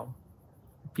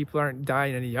people aren't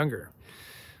dying any younger.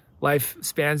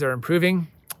 Lifespans are improving,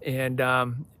 and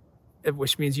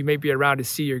which means you may be around to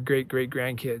see your great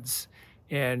grandkids.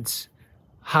 And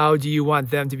how do you want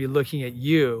them to be looking at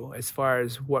you as far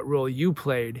as what role you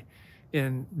played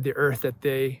in the earth that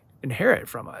they inherit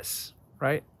from us,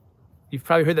 right? You've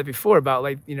probably heard that before about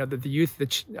that the youth,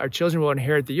 our children will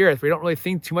inherit the earth. We don't really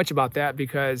think too much about that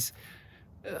because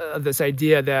of this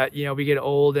idea that, we get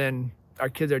old and our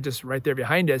kids are just right there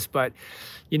behind us. But,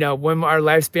 when our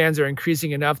lifespans are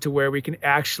increasing enough to where we can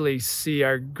actually see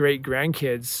our great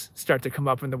grandkids start to come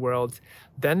up in the world,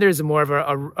 then there's more of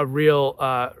a real,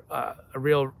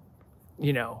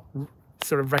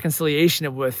 sort of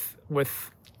reconciliation with,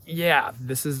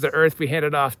 this is the earth we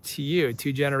handed off to you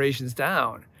 2 generations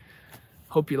down.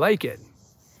 Hope you like it,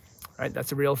 right?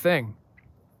 That's a real thing.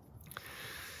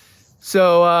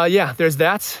 So there's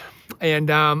that. And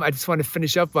I just want to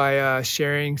finish up by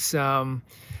sharing some,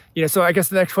 so I guess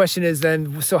the next question is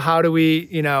then, so how do we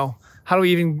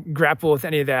even grapple with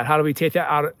any of that? How do we take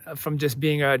that out from just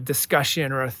being a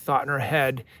discussion or a thought in our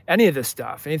head? Any of this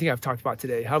stuff, anything I've talked about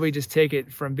today, how do we just take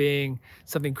it from being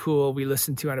something cool we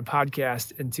listen to on a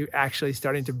podcast into actually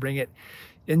starting to bring it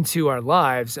into our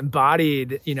lives,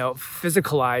 embodied,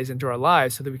 physicalized into our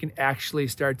lives, so that we can actually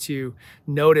start to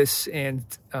notice and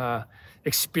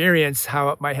experience how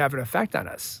it might have an effect on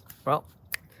us? Well,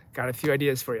 got a few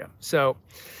ideas for you. So,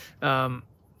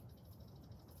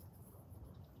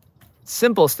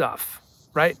 simple stuff,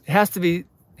 right? It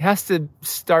has to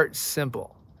start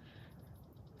simple.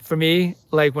 For me,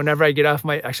 like whenever I get off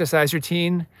my exercise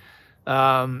routine,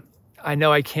 I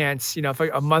know I can't, if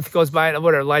a month goes by, and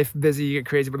whatever, life busy, you get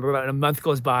crazy, and a month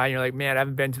goes by and you're like, man, I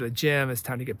haven't been to the gym. It's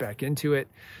time to get back into it.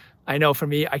 I know for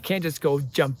me, I can't just go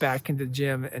jump back into the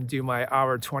gym and do my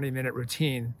hour, 20-minute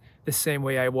routine the same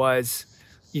way I was,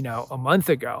 a month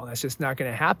ago. That's just not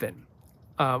going to happen.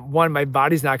 One, my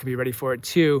body's not going to be ready for it.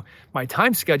 2, my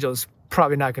time schedule is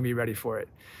probably not going to be ready for it.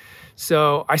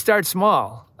 So I start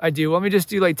small. Let me just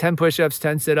do like 10 push-ups,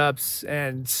 10 sit-ups,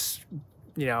 and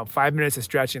 5 minutes of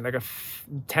stretching,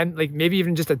 like maybe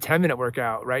even just a 10-minute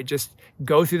workout, right? Just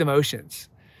go through the motions.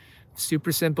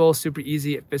 Super simple, super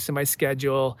easy. It fits in my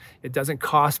schedule. It doesn't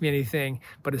cost me anything,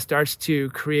 but it starts to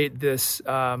create this,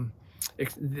 but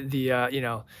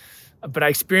I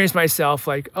experience myself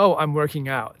like, oh, I'm working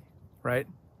out, right?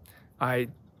 I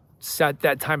set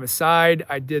that time aside.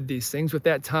 I did these things with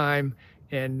that time,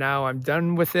 and now I'm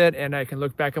done with it. And I can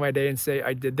look back on my day and say,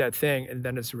 I did that thing, and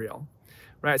then it's real.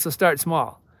 Right, so start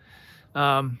small.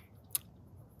 On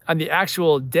the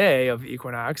actual day of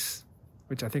equinox,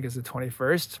 which I think is the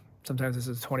 21st, sometimes this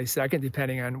is the 22nd,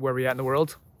 depending on where we're at in the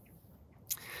world,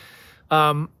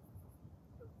 you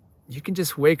can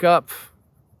just wake up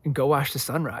and go watch the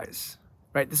sunrise,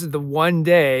 right? This is the one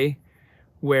day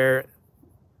where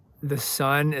the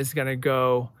sun is going to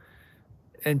go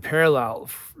in parallel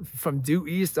from due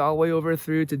east all the way over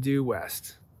through to due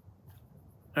west.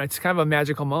 And it's kind of a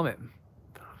magical moment.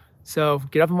 So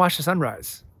get up and watch the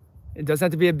sunrise. It doesn't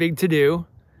have to be a big to-do.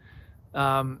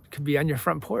 It could be on your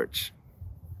front porch,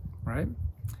 right?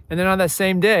 And then on that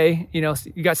same day, you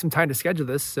got some time to schedule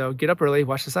this. So get up early,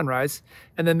 watch the sunrise,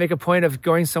 and then make a point of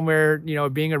going somewhere,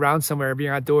 being around somewhere,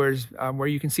 being outdoors, where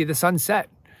you can see the sunset,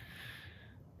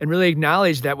 and really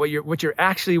acknowledge that what you're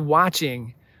actually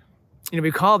watching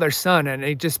we call it our sun, and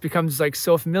it just becomes like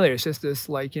so familiar. It's just this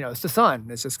like, it's the sun.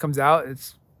 It just comes out,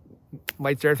 it's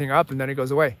lights everything up, and then it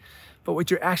goes away. But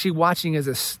what you're actually watching is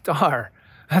a star.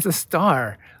 That's a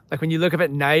star. Like when you look up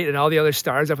at night and all the other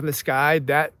stars up in the sky,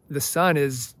 that the sun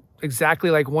is exactly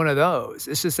like one of those.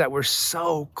 It's just that we're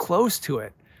so close to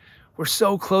it. We're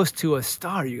so close to a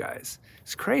star, you guys.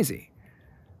 It's crazy.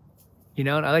 And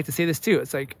I like to say this too.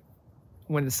 It's like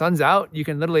when the sun's out, you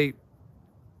can literally,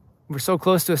 we're so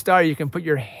close to a star, you can put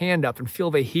your hand up and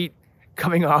feel the heat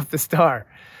coming off the star.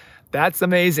 That's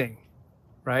amazing,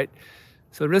 right?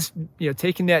 So just,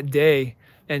 taking that day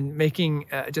and making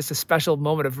just a special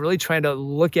moment of really trying to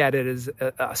look at it as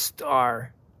a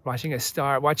star, watching a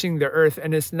star, watching the earth.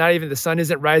 And it's not even, the sun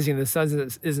isn't rising, the sun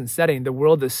isn't setting, the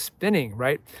world is spinning,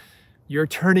 right? You're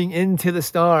turning into the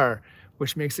star,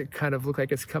 which makes it kind of look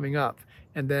like it's coming up.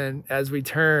 And then as we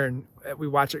turn, we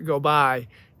watch it go by,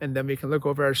 and then we can look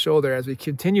over our shoulder as we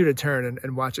continue to turn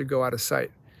and watch it go out of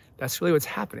sight. That's really what's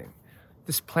happening.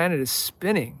 This planet is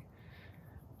spinning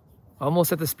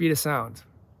almost at the speed of sound,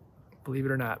 believe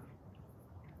it or not.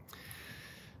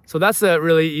 So that's a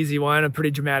really easy one, a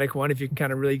pretty dramatic one, if you can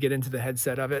kind of really get into the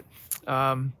headset of it.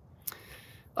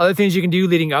 Other things you can do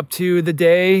leading up to the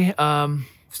day,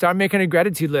 start making a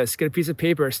gratitude list. Get a piece of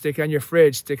paper, stick it on your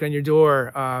fridge, stick it on your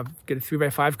door, get a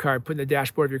 3x5 card, put it in the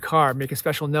dashboard of your car, make a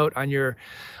special note on your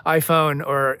iPhone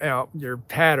or your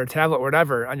pad or tablet or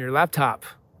whatever, on your laptop,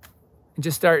 and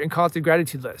just start and call it the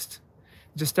gratitude list.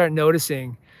 Just start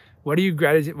noticing, what are you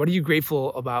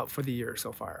grateful about for the year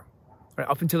so far? Right,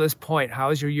 up until this point, how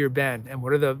has your year been? And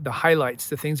what are the highlights,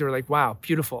 the things that are like, wow,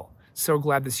 beautiful, so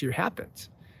glad this year happened.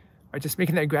 Right, just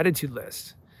making that gratitude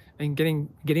list. And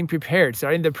getting prepared,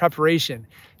 starting the preparation,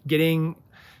 getting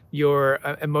your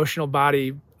emotional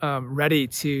body ready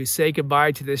to say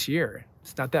goodbye to this year.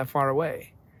 It's not that far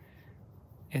away.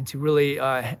 And to really,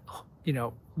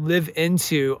 live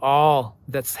into all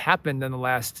that's happened in the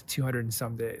last 200 and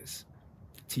some days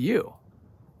to you.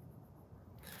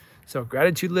 So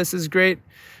gratitude list is great.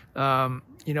 What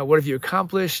have you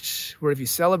accomplished? What have you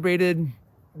celebrated?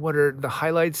 What are the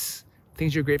highlights,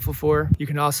 things you're grateful for? You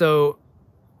can also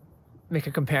make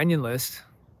a companion list.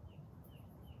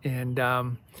 And,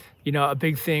 a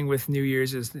big thing with New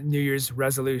Year's is New Year's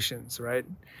resolutions, right?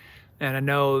 And I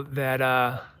know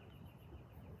that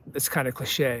it's kind of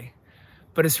cliche,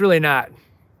 but it's really not.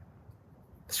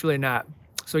 It's really not.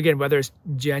 So again, whether it's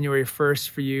January 1st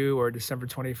for you or December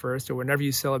 21st or whenever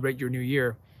you celebrate your new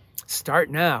year, start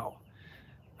now.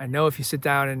 I know if you sit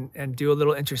down and do a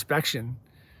little introspection,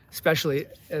 especially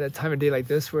at a time of day like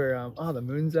this where, the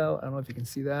moon's out. I don't know if you can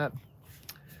see that.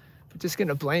 But just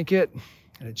getting a blanket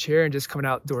and a chair and just coming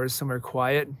outdoors somewhere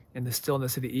quiet in the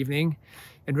stillness of the evening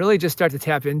and really just start to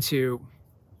tap into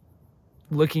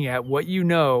looking at what you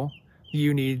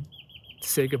need to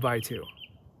say goodbye to.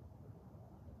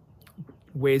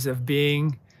 Ways of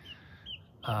being,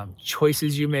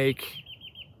 choices you make,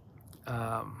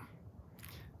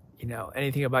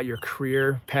 anything about your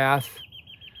career path,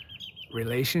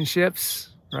 relationships,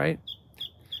 right?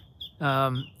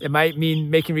 It might mean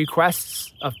making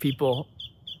requests of people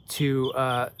to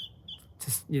ask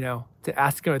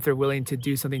them if they're willing to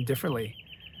do something differently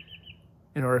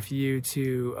in order for you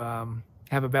to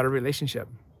have a better relationship,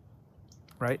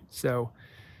 right? So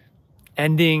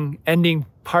ending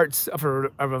parts of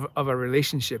a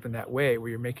relationship in that way where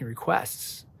you're making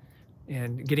requests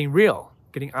and getting real,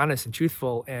 getting honest and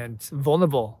truthful and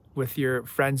vulnerable with your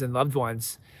friends and loved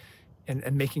ones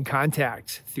and making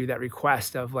contact through that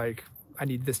request of like, I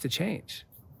need this to change.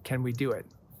 Can we do it?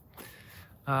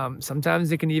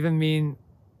 Sometimes it can even mean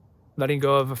letting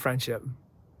go of a friendship,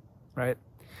 right?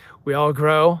 We all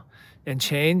grow and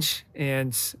change,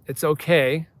 and it's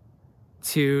okay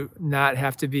to not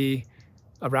have to be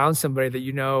around somebody that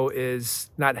is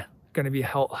not going to be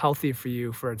healthy for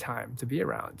you for a time to be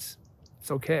around. It's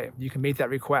okay. You can make that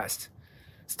request.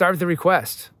 Start with the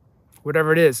request.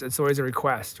 Whatever it is, it's always a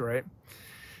request, right?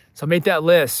 So make that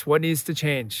list. What needs to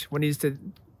change? What needs to,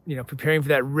 preparing for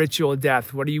that ritual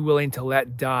death, what are you willing to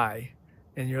let die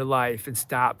in your life and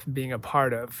stop being a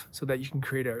part of so that you can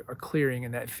create a clearing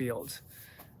in that field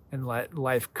and let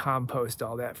life compost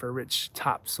all that for rich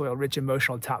topsoil, rich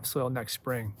emotional topsoil next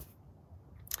spring.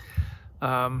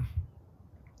 Right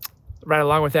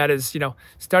along with that is,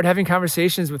 start having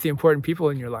conversations with the important people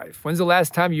in your life. When's the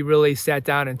last time you really sat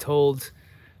down and told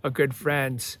a good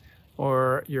friend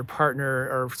or your partner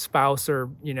or spouse or,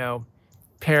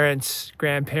 parents,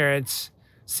 grandparents,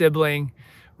 sibling,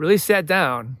 really sat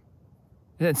down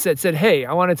and said, hey,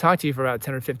 I want to talk to you for about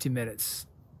 10 or 15 minutes.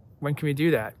 When can we do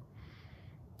that?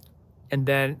 And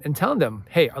telling them,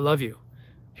 hey, I love you.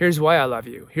 Here's why I love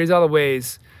you. Here's all the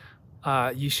ways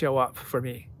you show up for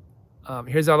me.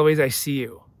 Here's all the ways I see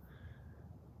you.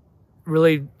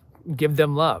 Really give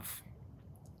them love.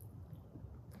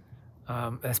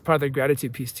 That's part of the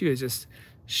gratitude piece too, is just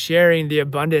sharing the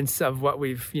abundance of what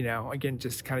we've, again,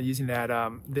 just kind of using that,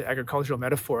 the agricultural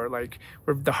metaphor, like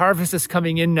where the harvest is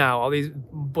coming in now, all these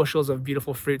bushels of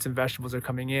beautiful fruits and vegetables are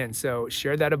coming in. So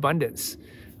share that abundance.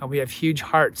 We have huge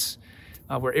hearts.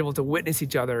 We're able to witness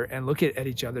each other and look at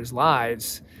each other's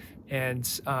lives. And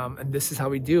this is how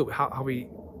we do, how we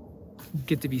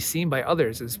get to be seen by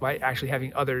others, is by actually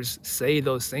having others say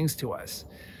those things to us.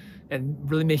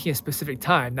 And really making a specific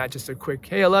time, not just a quick,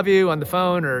 hey, I love you on the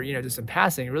phone, or, just in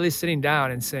passing, really sitting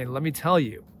down and saying, let me tell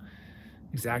you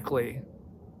exactly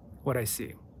what I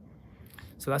see.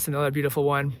 So that's another beautiful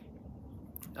one.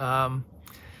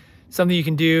 Something you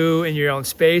can do in your own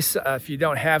space. If you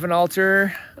don't have an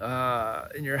altar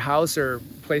in your house or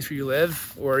place where you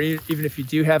live, or even if you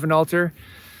do have an altar,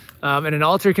 and an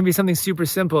altar can be something super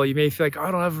simple. You may feel like, I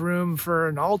don't have room for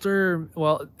an altar.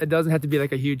 Well, it doesn't have to be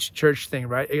like a huge church thing,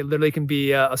 right? It literally can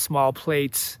be a small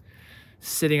plate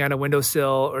sitting on a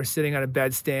windowsill, or sitting on a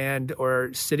bedstand,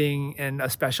 or sitting in a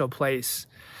special place.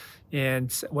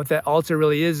 And what that altar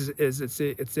really is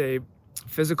it's a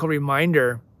physical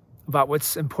reminder about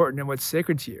what's important and what's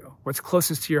sacred to you, what's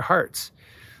closest to your hearts.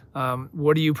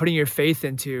 What are you putting your faith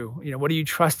into? What are you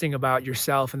trusting about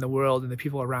yourself and the world and the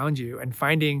people around you, and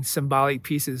finding symbolic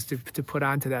pieces to put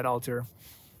onto that altar.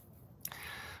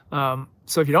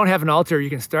 So if you don't have an altar, you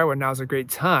can start one. Now's a great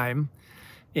time.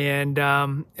 And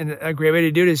a great way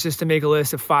to do it is just to make a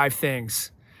list of 5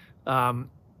 things.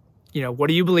 What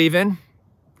do you believe in?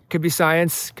 Could be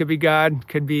science, could be God,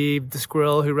 could be the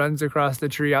squirrel who runs across the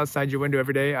tree outside your window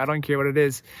every day. I don't care what it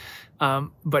is.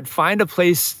 But find a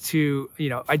place to,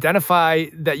 identify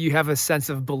that you have a sense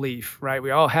of belief, right?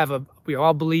 We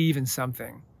all believe in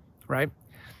something, right?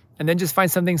 And then just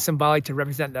find something symbolic to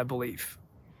represent that belief.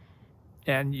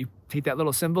 And you take that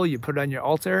little symbol, you put it on your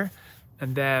altar,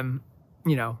 and then,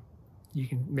 you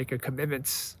can make a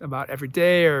commitment about every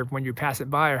day, or when you pass it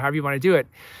by, or however you want to do it.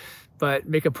 But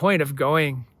make a point of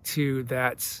going to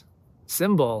that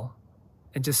symbol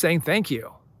and just saying thank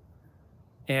you.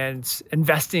 And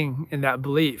investing in that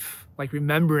belief, like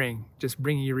remembering, just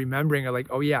bringing you remembering of like,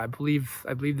 oh yeah, I believe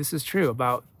this is true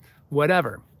about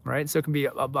whatever, right? So it can be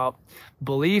about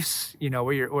beliefs,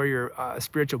 where your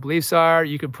spiritual beliefs are.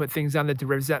 You can put things on there to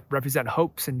represent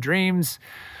hopes and dreams.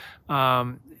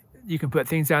 You can put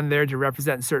things on there to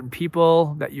represent certain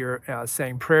people that you're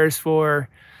saying prayers for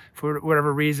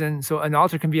whatever reason. So an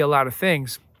altar can be a lot of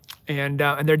things, and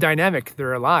they're dynamic,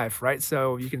 they're alive, right?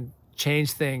 So you can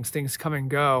change things come and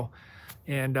go,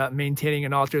 and maintaining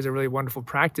an altar is a really wonderful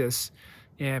practice.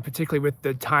 And particularly with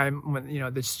the time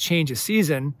when, this change of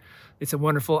season, it's a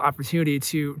wonderful opportunity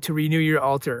to renew your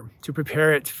altar, to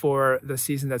prepare it for the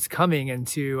season that's coming, and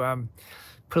to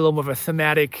put a little more of a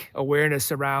thematic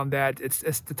awareness around that.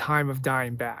 It's the time of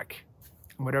dying back,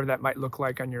 whatever that might look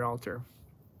like on your altar.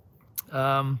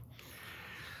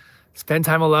 Spend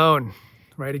time alone,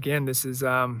 right? Again, this is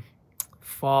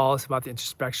fall. It's about the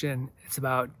introspection. It's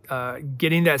about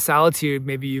getting that solitude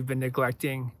maybe you've been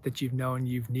neglecting, that you've known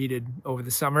you've needed over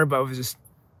the summer, but was just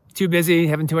too busy,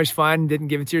 having too much fun, didn't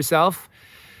give it to yourself.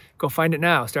 Go find it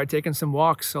now. Start taking some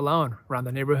walks alone around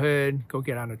the neighborhood. Go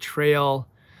get on a trail.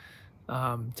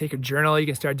 Take a journal. You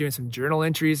can start doing some journal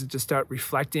entries and just start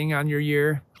reflecting on your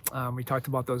year. We talked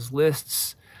about those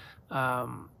lists.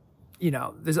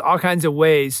 There's all kinds of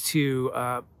ways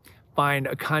to find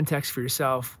a context for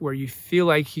yourself where you feel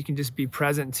like you can just be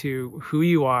present to who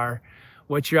you are,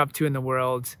 what you're up to in the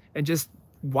world, and just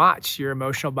watch your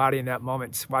emotional body in that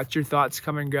moment. Watch your thoughts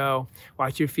come and go,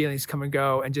 watch your feelings come and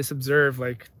go, and just observe,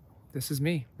 like, this is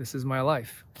me, this is my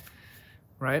life,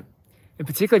 right? And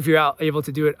particularly if you're able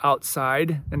to do it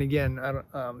outside. And again,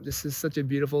 this is such a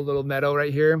beautiful little meadow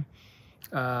right here.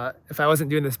 If I wasn't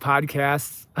doing this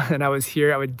podcast and I was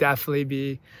here, I would definitely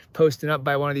be posting up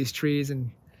by one of these trees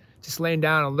and just laying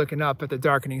down and looking up at the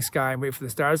darkening sky and wait for the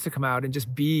stars to come out and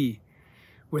just be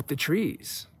with the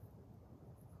trees.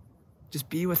 Just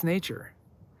be with nature.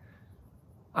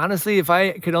 Honestly, if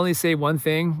I could only say one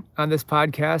thing on this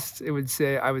podcast,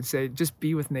 I would say just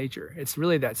be with nature. It's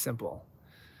really that simple.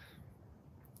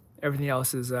 Everything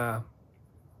else is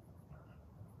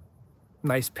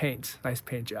nice paint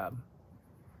job.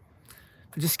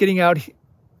 But just getting out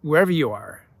wherever you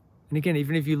are. And again,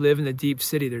 even if you live in the deep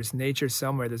city, there's nature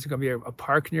somewhere. There's going to be a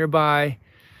park nearby.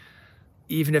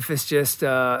 Even if it's just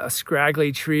a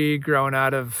scraggly tree growing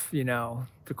out of,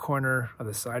 the corner of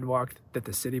the sidewalk that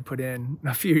the city put in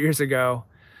a few years ago.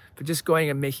 But just going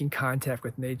and making contact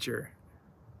with nature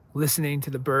listening to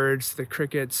the birds, the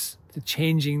crickets, the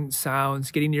changing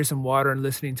sounds, getting near some water and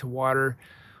listening to water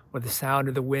or the sound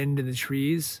of the wind in the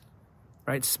trees,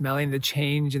 right? Smelling the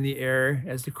change in the air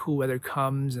as the cool weather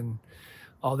comes and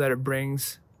all that it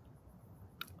brings.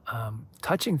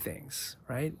 Touching things,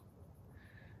 right?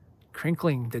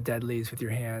 Crinkling the dead leaves with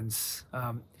your hands,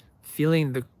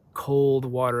 feeling the cold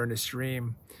water in a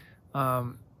stream,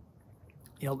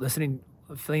 listening,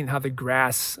 feeling how the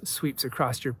grass sweeps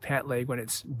across your pant leg when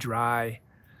it's dry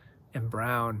and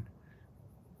brown,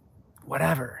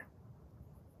 whatever,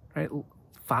 right?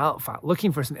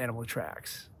 Looking for some animal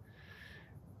tracks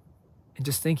and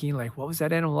just thinking like, what was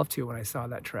that animal up to when I saw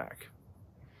that track?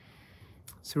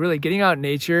 So really getting out in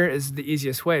nature is the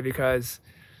easiest way because,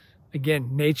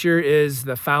 again, nature is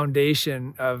the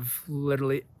foundation of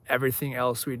literally everything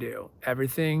else we do.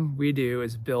 Everything we do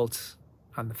is built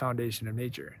on the foundation of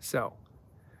nature. So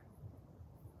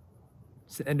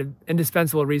it's an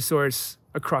indispensable resource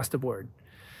across the board.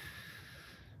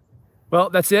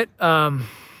 Well, that's it. Fall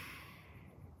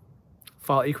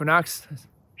equinox.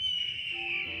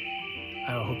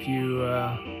 I hope you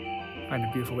find a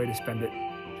beautiful way to spend it.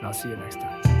 And I'll see you next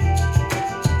time.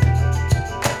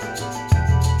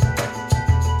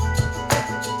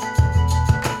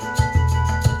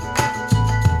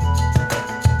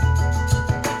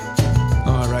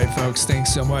 All right, folks,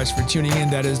 thanks so much for tuning in.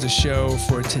 That is the show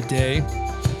for today.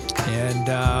 And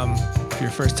if you're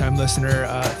a first-time listener,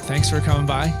 thanks for coming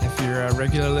by. If you're a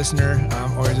regular listener,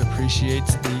 always appreciate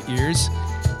the ears.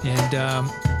 And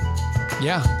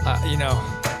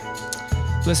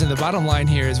listen, the bottom line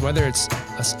here is whether it's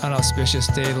an auspicious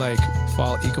day like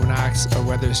fall equinox or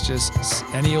whether it's just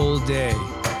any old day,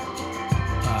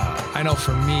 I know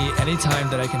for me, anytime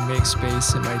that I can make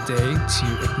space in my day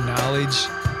to acknowledge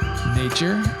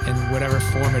nature in whatever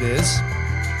form it is,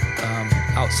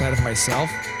 outside of myself,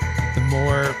 the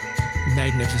more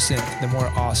magnificent, the more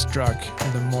awestruck,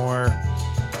 the more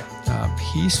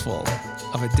peaceful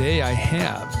of a day I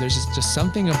have. There's just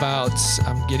something about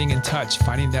getting in touch,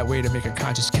 finding that way to make a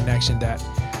conscious connection that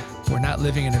we're not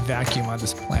living in a vacuum on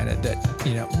this planet,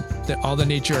 that all the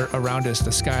nature around us,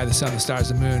 the sky, the sun, the stars,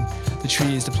 the moon, the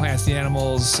trees, the plants, the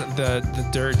animals, the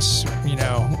dirts,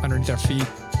 underneath our feet,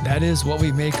 that is what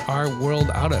we make our world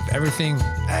out of.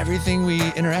 Everything we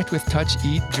interact with, touch,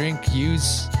 eat, drink,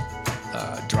 use,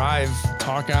 drive,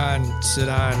 talk on, sit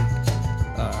on,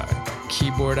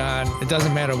 keyboard on, it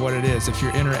doesn't matter what it is. If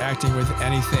you're interacting with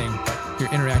anything,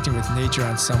 you're interacting with nature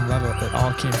on some level. It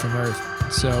all came from Earth.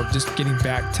 So just getting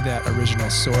back to that original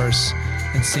source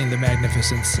and seeing the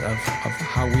magnificence of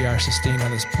how we are sustained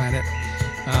on this planet.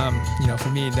 For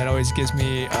me, that always gives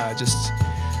me just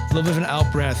a little bit of an out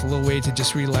breath, a little way to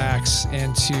just relax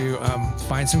and to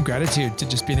find some gratitude, to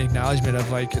just be an acknowledgement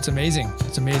of like, it's amazing.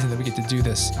 It's amazing that we get to do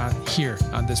this here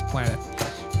on this planet,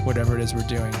 whatever it is we're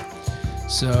doing.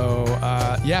 So,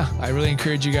 I really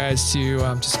encourage you guys to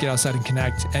just get outside and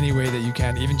connect any way that you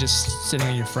can, even just sitting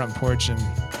on your front porch and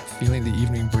feeling the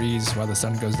evening breeze while the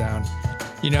sun goes down.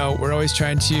 We're always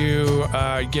trying to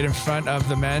get in front of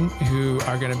the men who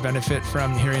are going to benefit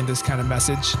from hearing this kind of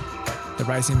message, the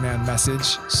Rising Man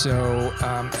message. So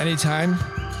anytime,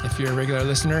 if you're a regular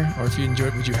listener or if you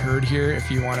enjoyed what you heard here, if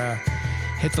you want to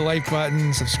hit the like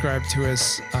button, subscribe to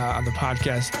us on the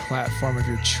podcast platform of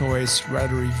your choice,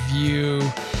 write a review,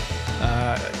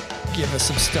 give us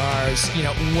some stars,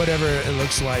 whatever it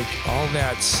looks like. All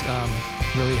that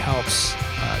really helps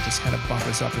just kind of bump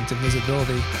us up into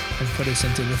visibility and put us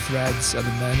into the threads of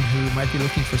the men who might be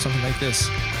looking for something like this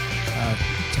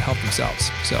to help themselves.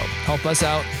 So help us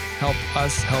out, help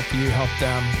us, help you, help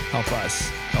them, help us,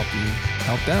 help you,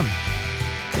 help them.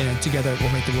 And together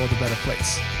we'll make the world a better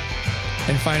place.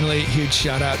 And finally, huge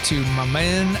shout out to my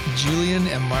man, Julian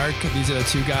and Mark. These are the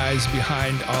two guys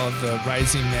behind all of the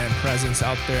Rising Man presence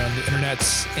out there on the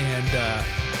internets. And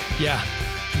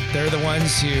they're the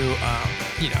ones who,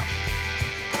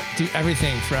 do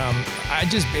everything from, I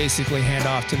just basically hand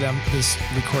off to them this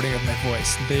recording of my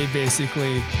voice. They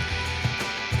basically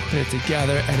put it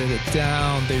together, edit it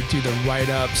down. They do the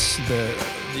write-ups, the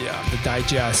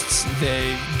digests.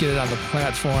 They get it on the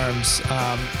platforms.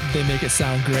 They make it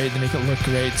sound great. They make it look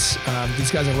great.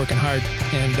 These guys are working hard.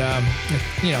 And,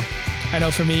 I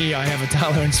know for me, I have a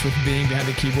tolerance with being behind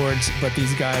the keyboards, but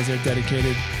these guys are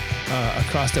dedicated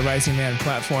across the Rising Man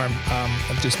platform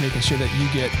of just making sure that you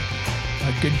get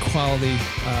good quality,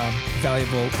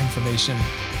 valuable information.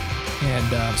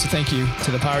 And so thank you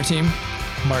to the power team,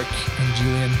 Mark and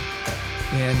Julian.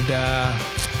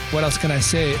 And what else can I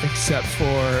say except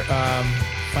for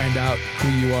find out who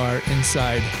you are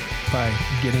inside by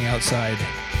getting outside.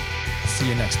 See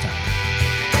you next time.